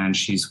 Ireland,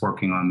 she's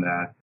working on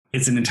that.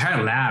 It's an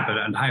entire lab, an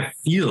entire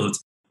field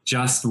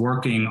just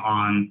working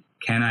on,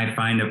 can I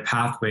find the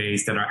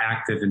pathways that are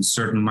active in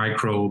certain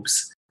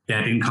microbes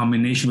that in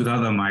combination with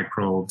other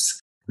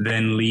microbes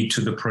then lead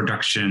to the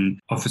production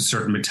of a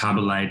certain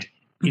metabolite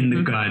in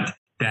the gut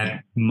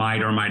that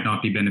might or might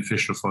not be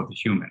beneficial for the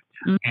human.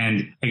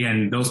 And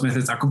again, those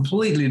methods are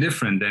completely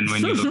different than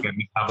when you look at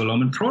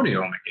metabolome and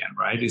proteome again,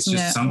 right? It's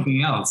just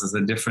something else. It's a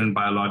different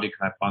biological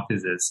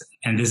hypothesis.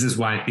 And this is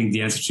why I think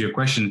the answer to your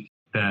question,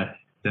 the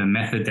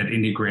method that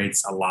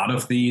integrates a lot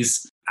of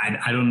these,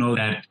 I don't know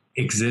that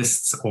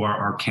exists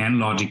or can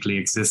logically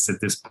exist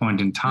at this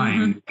point in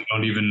time. We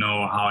don't even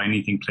know how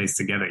anything plays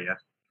together yet.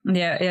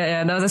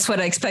 Yeah. No, that's what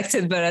I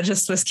expected, but I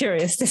just was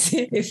curious to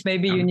see if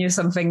maybe you knew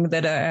something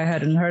that I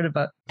hadn't heard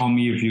about. Call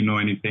me if you know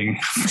anything.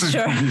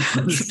 Sure.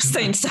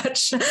 Stay in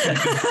touch.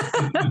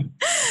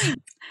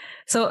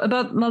 So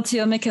about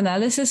multi-omic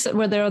analysis,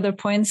 were there other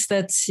points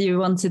that you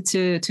wanted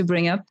to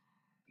bring up?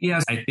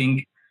 Yes, I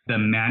think the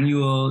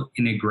manual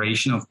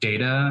integration of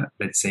data,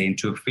 let's say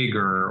into a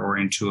figure or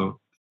into a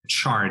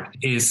chart,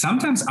 is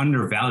sometimes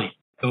undervalued.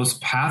 Those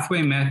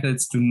pathway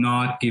methods do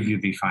not give you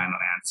the final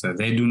answer.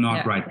 They do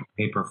not write the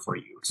paper for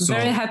you. So,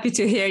 very happy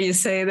to hear you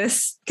say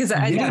this, because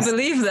I do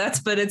believe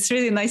that, but it's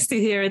really nice to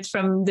hear it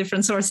from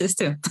different sources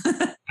too.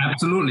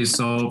 Absolutely.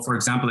 So, for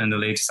example, in the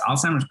latest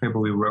Alzheimer's paper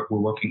we're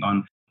working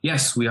on,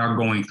 yes, we are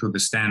going through the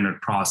standard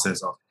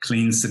process of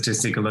clean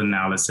statistical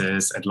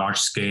analysis at large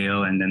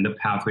scale, and then the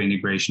pathway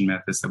integration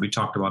methods that we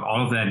talked about.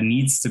 All of that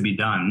needs to be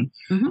done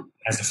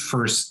as a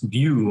first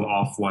view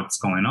of what's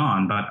going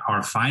on. But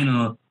our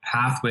final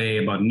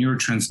pathway about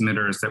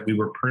neurotransmitters that we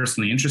were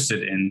personally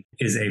interested in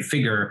is a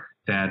figure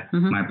that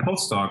my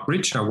postdoc,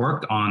 Richa,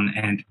 worked on,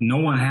 and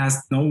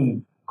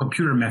no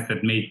computer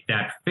method made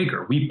that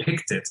figure. We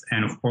picked it.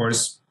 And of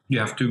course, You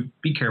have to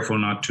be careful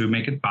not to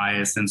make it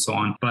biased and so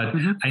on. But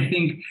I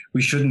think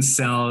we shouldn't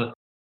sell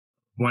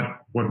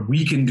what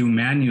we can do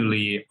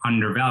manually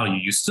undervalue.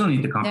 You still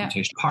need the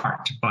computation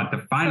part, but the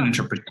final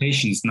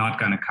interpretation is not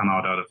going to come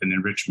out of an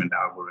enrichment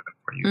algorithm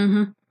for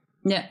you.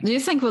 Yeah. Do you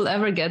think we'll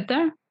ever get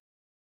there?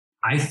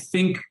 I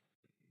think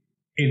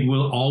it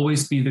will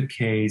always be the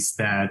case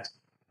that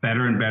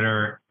better and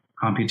better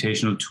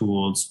computational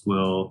tools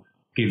will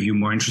give you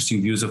more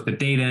interesting views of the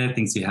data,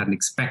 things you hadn't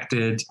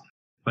expected.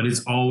 But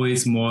it's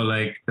always more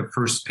like the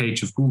first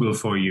page of Google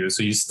for you.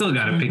 So you still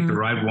got to pick the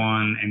right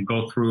one and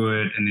go through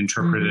it and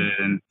interpret it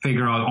and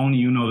figure out only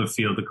you know the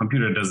field. The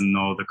computer doesn't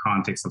know the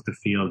context of the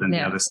field and the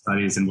other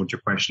studies and what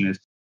your question is.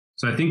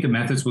 So I think the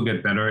methods will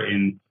get better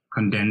in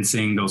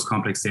condensing those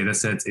complex data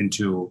sets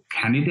into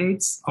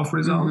candidates of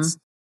results.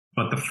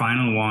 But the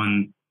final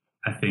one,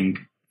 I think,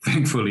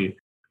 thankfully,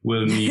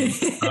 will need...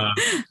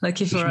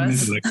 lucky for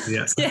us.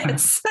 Yes.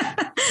 Yes,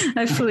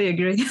 I fully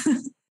agree.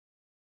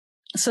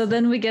 So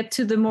then we get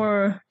to the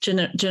more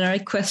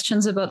generic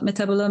questions about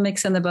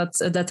metabolomics and about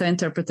a data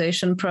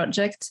interpretation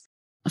project.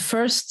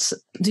 First,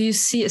 do you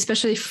see,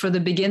 especially for the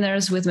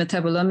beginners with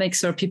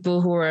metabolomics or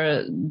people who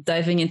are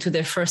diving into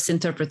their first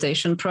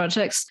interpretation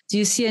projects, do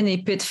you see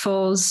any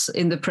pitfalls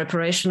in the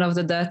preparation of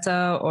the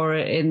data or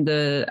in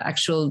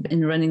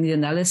running the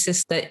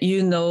analysis that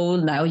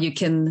now you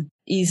can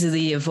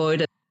easily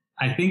avoid?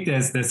 I think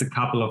there's a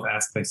couple of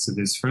aspects to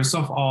this. First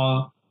of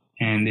all,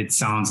 and it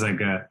sounds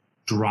like a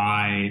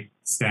dry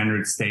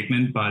standard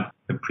statement, but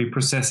the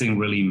pre-processing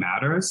really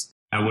matters.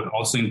 I would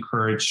also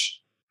encourage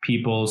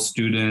people,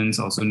 students,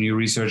 also new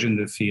research in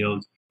the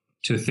field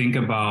to think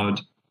about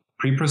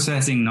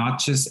pre-processing not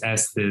just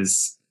as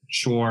this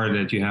chore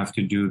that you have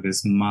to do,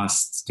 this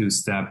must-do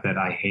step that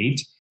I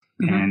hate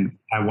and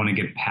I want to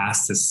get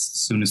past as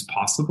soon as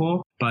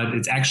possible, but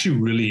it's actually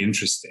really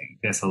interesting.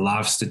 There's a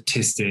lot of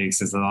statistics,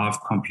 there's a lot of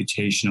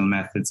computational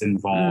methods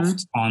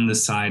involved on the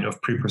side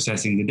of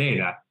pre-processing the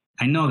data.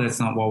 I know that's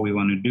not what we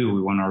want to do.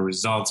 We want our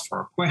results for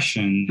a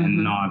question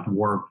and not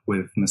work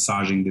with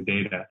massaging the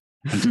data.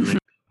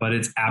 But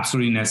it's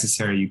absolutely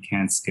necessary. You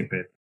can't skip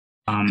it.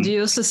 Do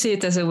you also see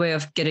it as a way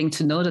of getting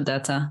to know the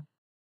data?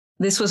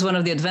 This was one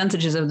of the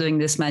advantages of doing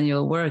this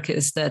manual work,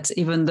 is that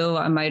even though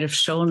I might have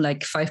shown like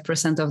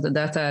 5% of the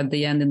data at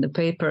the end in the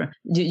paper,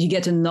 you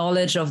get a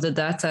knowledge of the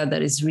data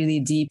that is really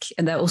deep.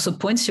 And that also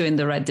points you in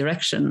the right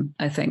direction,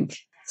 I think.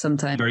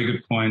 Sometimes. Very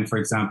good point. For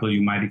example,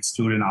 you might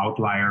exclude an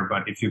outlier,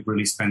 but if you've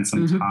really spent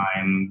some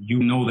time, you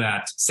know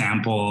that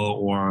sample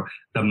or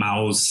the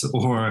mouse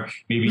or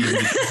maybe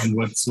even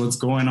what's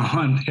going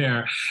on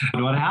there,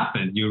 what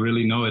happened. You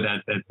really know it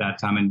at that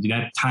time, and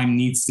that time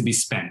needs to be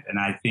spent. And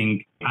I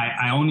think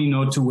I only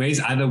know two ways.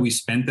 Either we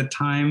spend the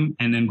time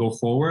and then go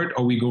forward,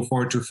 or we go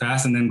forward too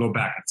fast and then go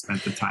back and spend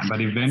the time.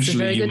 But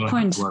eventually you will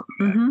have to work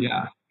on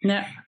that.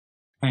 Yeah.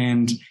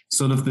 And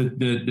sort of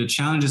the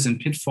challenges and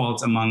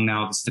pitfalls among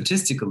now the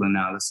statistical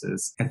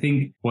analysis, I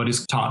think what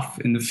is tough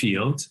in the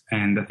field,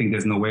 and I think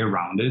there's no way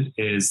around it,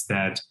 is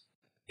that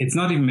it's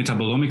not even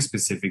metabolomic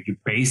specific. You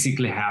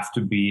basically have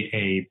to be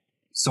a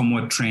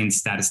somewhat trained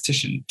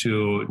statistician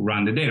to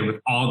run the data with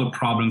all the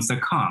problems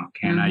that come.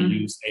 Can I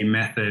use a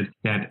method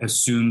that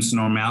assumes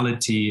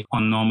normality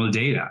on normal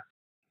data?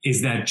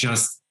 Is that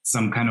just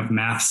some kind of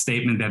math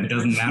statement that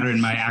doesn't matter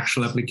in my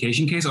actual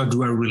application case, or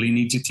do I really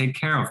need to take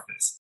care of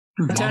this?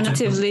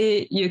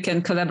 Alternatively, you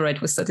can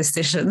collaborate with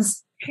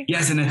statisticians.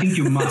 Yes, and I think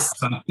you must.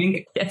 So I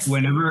think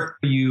whenever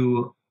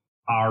you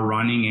are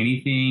running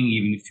anything,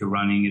 even if you're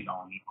running it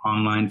on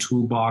online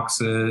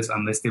toolboxes,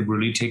 unless they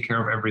really take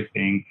care of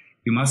everything,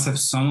 you must have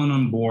someone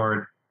on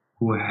board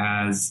who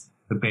has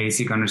the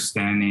basic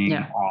understanding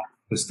of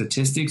the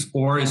statistics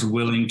or is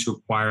willing to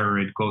acquire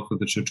it, go through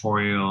the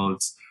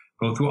tutorials,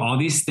 go through all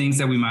these things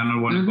that we might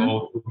not want to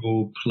go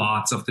through,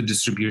 plots of the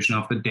distribution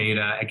of the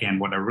data. Again,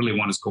 what I really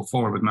want is go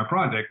forward with my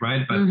project,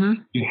 right? But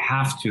you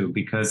have to,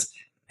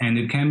 and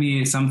it can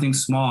be something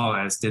small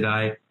as, did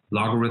I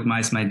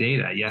logarithmize my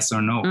data? Yes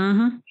or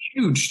no?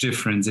 Huge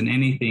difference in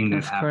anything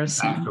that happens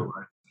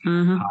afterward.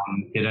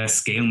 Did I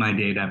scale my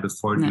data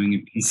before doing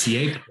a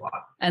PCA plot?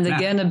 And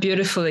again, a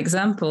beautiful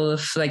example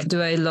of like,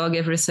 do I log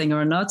everything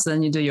or not?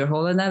 Then you do your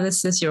whole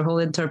analysis, your whole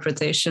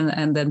interpretation.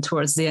 And then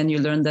towards the end, you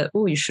learn that,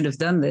 you should have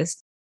done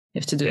this. You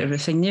have to do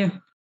everything new.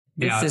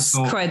 This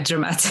is quite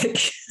dramatic.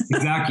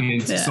 Exactly.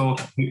 And so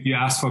you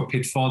ask for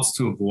pitfalls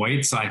to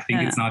avoid. So I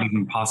think it's not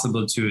even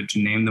possible to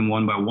name them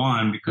one by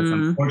one, because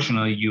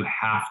unfortunately you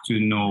have to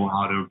know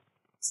how to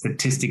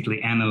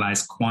statistically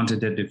analyze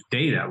quantitative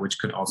data, which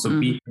could also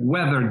be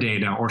weather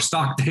data or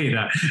stock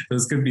data.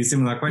 Those could be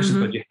similar questions,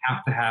 but you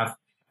have to have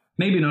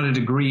maybe not a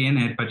degree in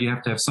it, but you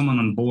have to have someone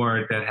on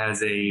board that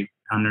has a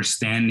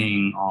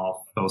understanding of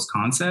those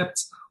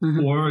concepts,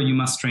 or you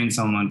must train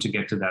someone to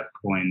get to that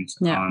point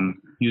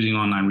using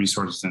online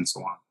resources and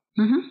so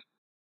on.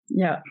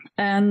 Yeah.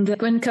 And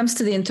when it comes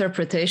to the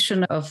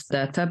interpretation of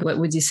data, what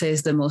would you say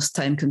is the most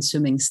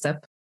time-consuming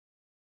step?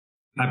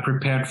 I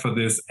prepared for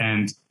this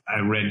and I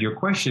read your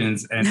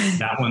questions, and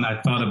that one I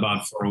thought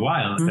about for a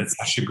while. That's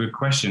such a good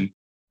question.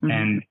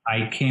 And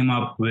I came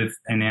up with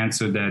an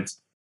answer that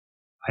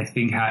I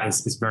think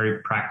is very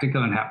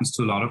practical and happens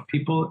to a lot of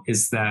people,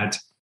 is that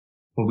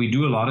what we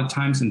do a lot of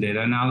times in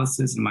data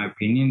analysis, in my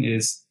opinion,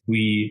 is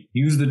we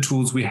use the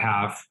tools we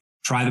have,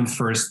 try them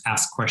first,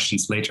 ask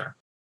questions later.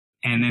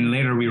 And then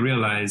later we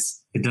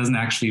realize it doesn't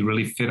actually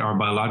really fit our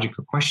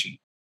biological question.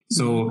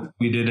 So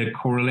we did a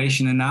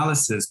correlation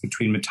analysis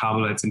between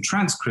metabolites and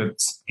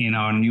transcripts in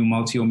our new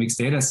multi-omics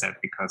data set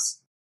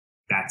because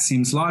that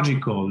seems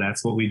logical.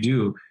 That's what we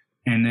do.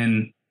 And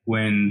then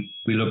when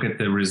we look at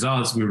the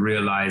results, we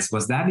realize,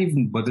 was that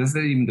even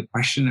the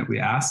question that we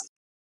asked?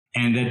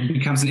 And that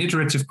becomes an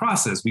iterative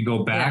process. We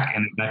go back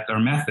and adapt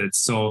our methods.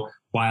 So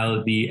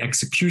while the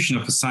execution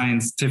of a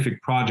scientific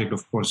project,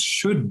 of course,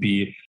 should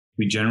be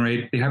we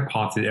generate the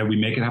hypothesis, we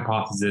make a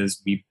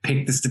hypothesis, we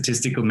pick the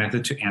statistical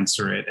method to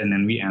answer it, and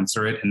then we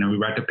answer it, and then we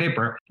write the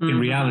paper. In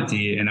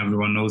reality, and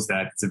everyone knows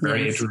that, it's a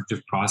very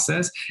iterative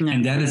process,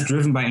 and that is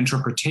driven by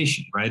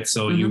interpretation, right?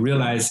 So you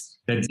realize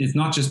that it's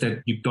not just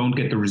that you don't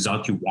get the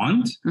result you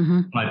want,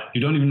 but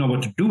you don't even know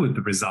what to do with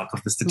the result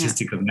of the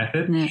statistical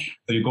method.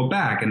 So you go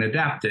back and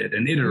adapt it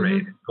and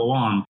iterate and go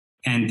on.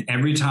 And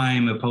every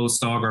time a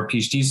postdoc or a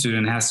PhD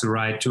student has to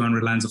write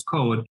 200 lines of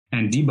code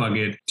and debug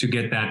it to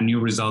get that new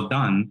result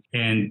done.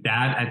 And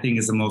that, I think,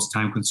 is the most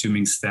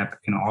time-consuming step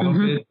in all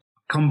of it,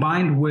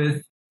 combined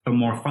with the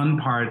more fun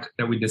part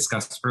that we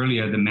discussed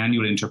earlier, the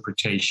manual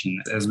interpretation.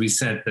 As we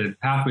said, the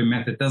pathway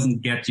method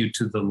doesn't get you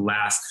to the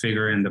last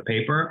figure in the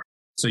paper.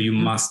 So you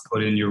must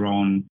put in your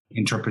own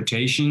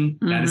interpretation.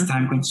 That is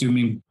time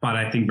consuming, but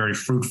I think very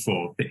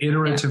fruitful. The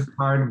iterative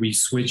part, we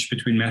switch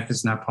between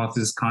methods and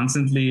hypotheses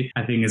constantly,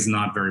 I think is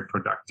not very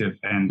productive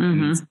and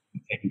it's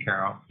taken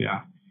care of.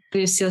 Yeah. Do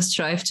you still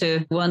strive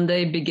to one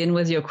day begin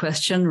with your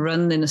question,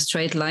 run in a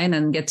straight line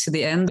and get to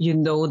the end? You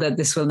know that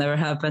this will never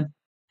happen.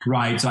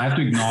 Right. So I have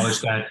to acknowledge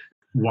that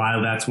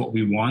while that's what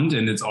we want,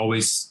 and it's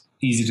always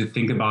easy to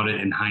think about it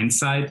in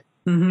hindsight,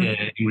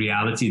 in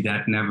reality,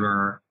 that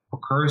never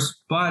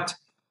occurs. But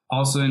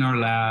also in our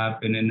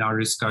lab and in our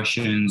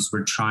discussions,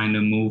 we're trying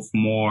to move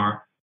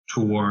more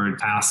toward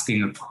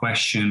asking a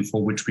question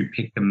for which we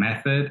pick the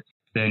method,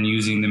 then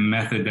using the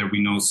method that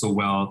we know so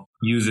well,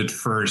 use it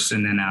first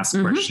and then ask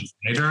questions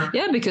later.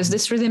 Yeah, because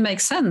this really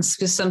makes sense.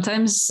 Because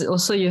sometimes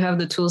also you have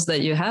the tools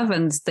that you have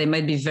and they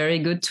might be very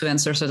good to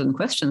answer certain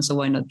questions. So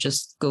why not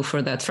just go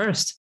for that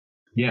first?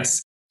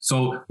 Yes.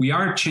 So we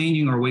are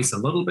changing our ways a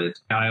little bit.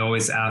 I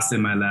always ask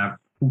in my lab,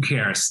 who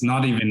cares?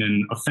 Not even in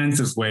an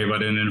offensive way,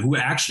 but in who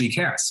actually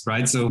cares,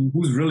 right? So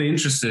who's really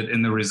interested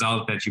in the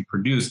result that you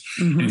produce?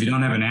 And if you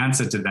don't have an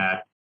answer to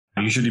that,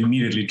 you should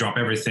immediately drop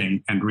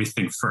everything and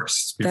rethink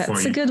first.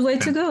 That's a good way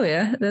to go.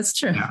 Yeah, that's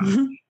true. Yeah.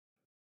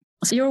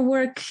 So your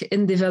work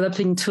in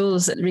developing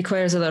tools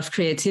requires a lot of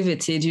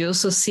creativity. Do you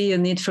also see a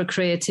need for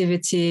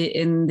creativity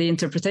in the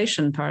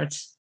interpretation part?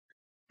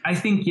 I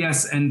think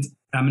yes. And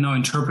I'm now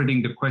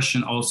interpreting the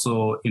question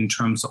also in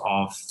terms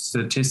of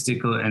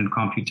statistical and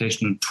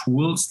computational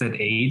tools that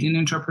aid in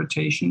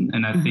interpretation.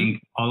 And I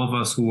think all of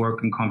us who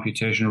work in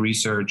computational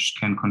research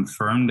can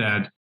confirm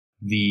that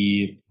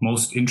the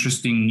most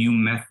interesting new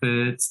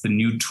methods, the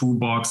new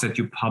toolbox that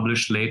you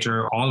publish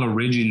later, all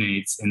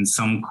originates in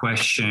some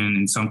question,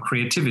 in some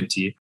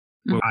creativity.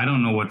 Well, I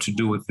don't know what to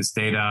do with this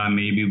data.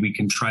 Maybe we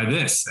can try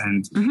this.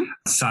 And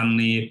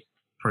suddenly,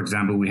 for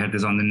example, we had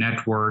this on the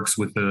networks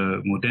with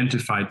the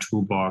Modentify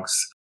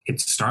toolbox. It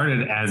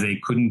started as a,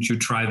 couldn't you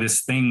try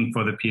this thing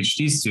for the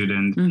PhD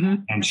student?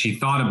 And she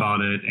thought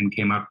about it and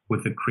came up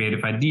with a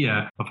creative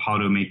idea of how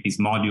to make these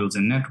modules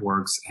and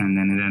networks. And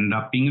then it ended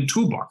up being a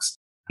toolbox.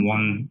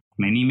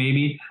 Many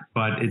maybe,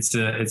 but it's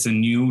a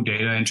new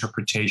data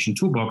interpretation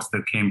toolbox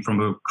that came from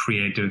a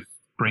creative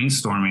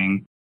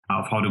brainstorming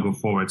of how to go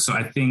forward. So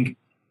I think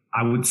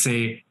I would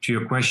say to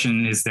your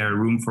question, is there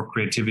room for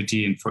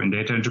creativity and for in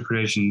data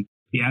interpretation?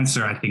 The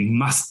answer, I think,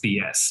 must be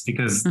yes,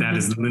 because that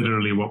is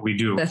literally what we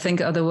do. I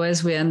think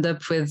otherwise we end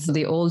up with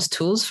the old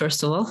tools,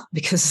 first of all,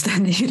 because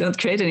then you don't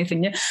create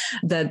anything new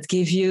that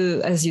give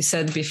you, as you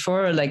said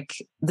before, like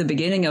the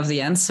beginning of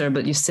the answer,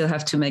 but you still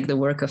have to make the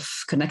work of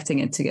connecting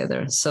it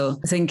together. So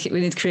I think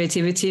we need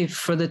creativity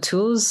for the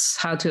tools,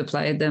 how to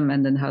apply them,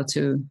 and then how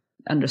to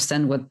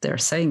understand what they're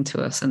saying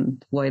to us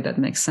and why that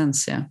makes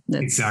sense. Yeah,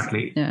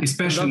 exactly. Yeah.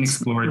 Especially in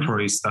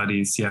exploratory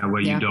studies, where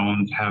you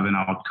don't have an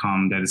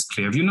outcome that is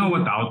clear. If you know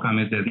what the outcome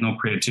is, there's no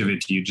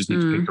creativity. You just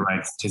need to pick the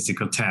right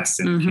statistical test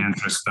in a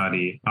cancer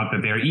study. Not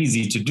that they're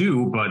easy to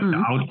do, but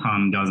the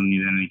outcome doesn't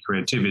need any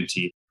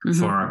creativity.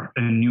 For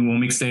a new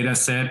omics data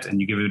set,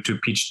 and you give it to a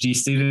PhD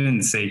student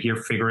and say, here,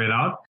 figure it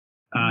out,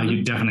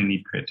 you definitely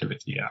need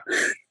creativity. Yeah.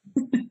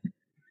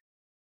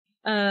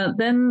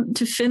 Then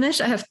to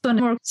finish, I have one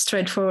more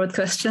straightforward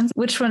question.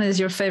 Which one is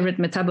your favorite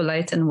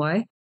metabolite and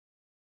why?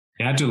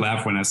 I had to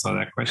laugh when I saw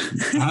that question.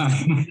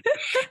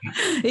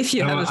 If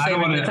you have a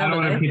favorite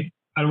metabolite.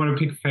 I don't want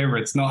to pick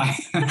favorites. No,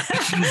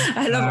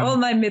 I love all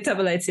my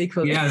metabolites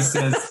equally. Yes.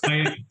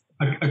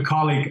 A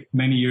colleague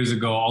many years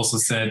ago also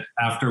said,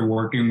 after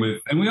working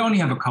with, and we only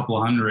have a couple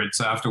of hundred,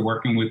 so after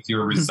working with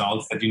your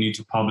results that you need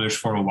to publish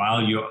for a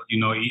while, you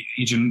know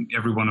each and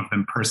every one of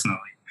them personally.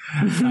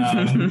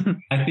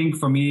 I think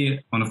for me,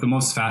 one of the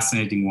most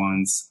fascinating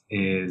ones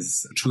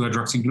is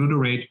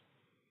 2-hydroxyglutarate.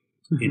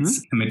 It's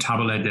a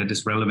metabolite that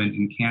is relevant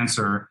in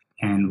cancer.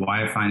 And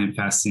why I find it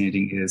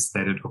fascinating is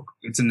that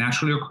it's a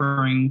naturally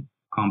occurring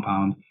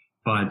compound,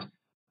 but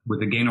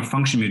with a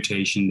gain-of-function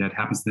mutation that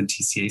happens in the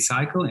TCA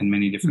cycle in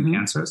many different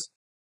cancers,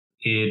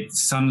 it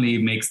suddenly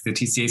makes the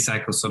TCA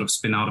cycle sort of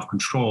spin out of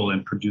control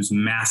and produce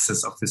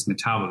masses of this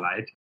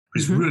metabolite.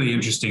 It's really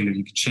interesting that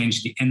you could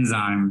change the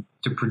enzyme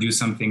to produce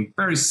something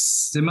very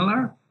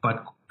similar,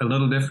 but a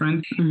little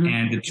different.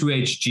 And the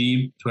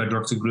 2-HG,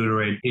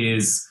 2-hydroxyglutarate,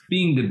 is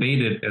being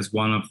debated as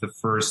one of the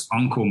first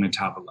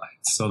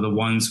oncometabolites. So the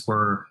ones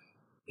where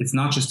it's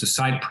not just a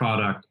side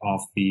product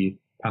of the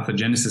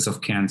pathogenesis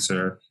of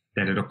cancer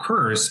that it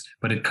occurs,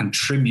 but it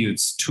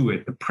contributes to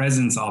it. The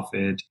presence of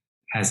it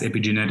has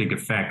epigenetic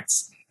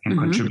effects and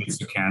contributes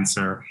to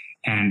cancer.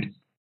 And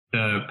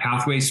the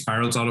pathway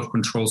spirals out of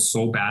control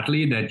so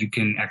badly that you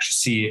can actually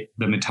see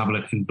the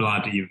metabolite in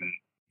blood, even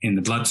in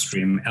the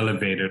bloodstream,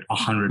 elevated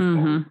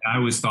 100-fold. I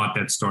always thought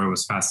that story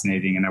was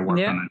fascinating, and I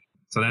worked on it.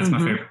 So that's my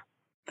favorite.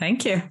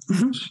 Thank you.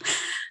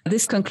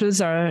 This concludes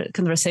our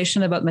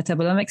conversation about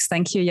metabolomics.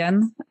 Thank you,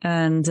 Jan.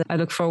 And I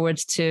look forward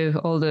to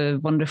all the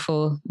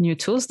wonderful new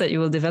tools that you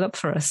will develop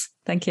for us.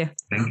 Thank you.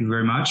 Thank you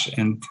very much.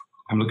 And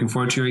I'm looking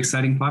forward to your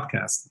exciting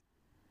podcast.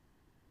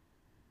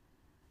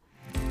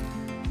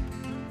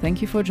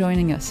 Thank you for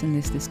joining us in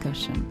this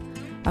discussion.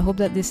 I hope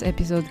that this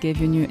episode gave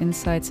you new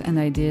insights and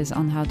ideas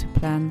on how to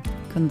plan,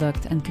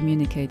 conduct, and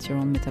communicate your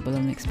own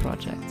metabolomics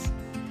projects.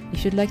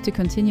 If you'd like to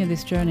continue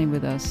this journey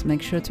with us,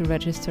 make sure to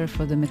register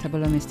for the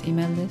Metabolomist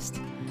email list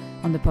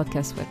on the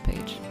podcast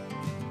webpage.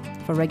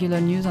 For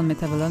regular news on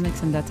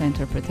metabolomics and data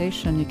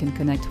interpretation, you can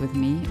connect with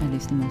me,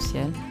 Alice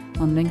Limonciel,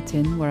 on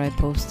LinkedIn, where I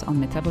post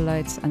on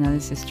metabolites,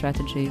 analysis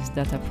strategies,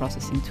 data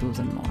processing tools,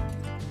 and more.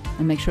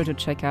 And make sure to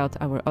check out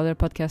our other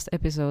podcast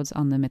episodes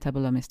on the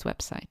Metabolomist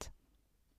website.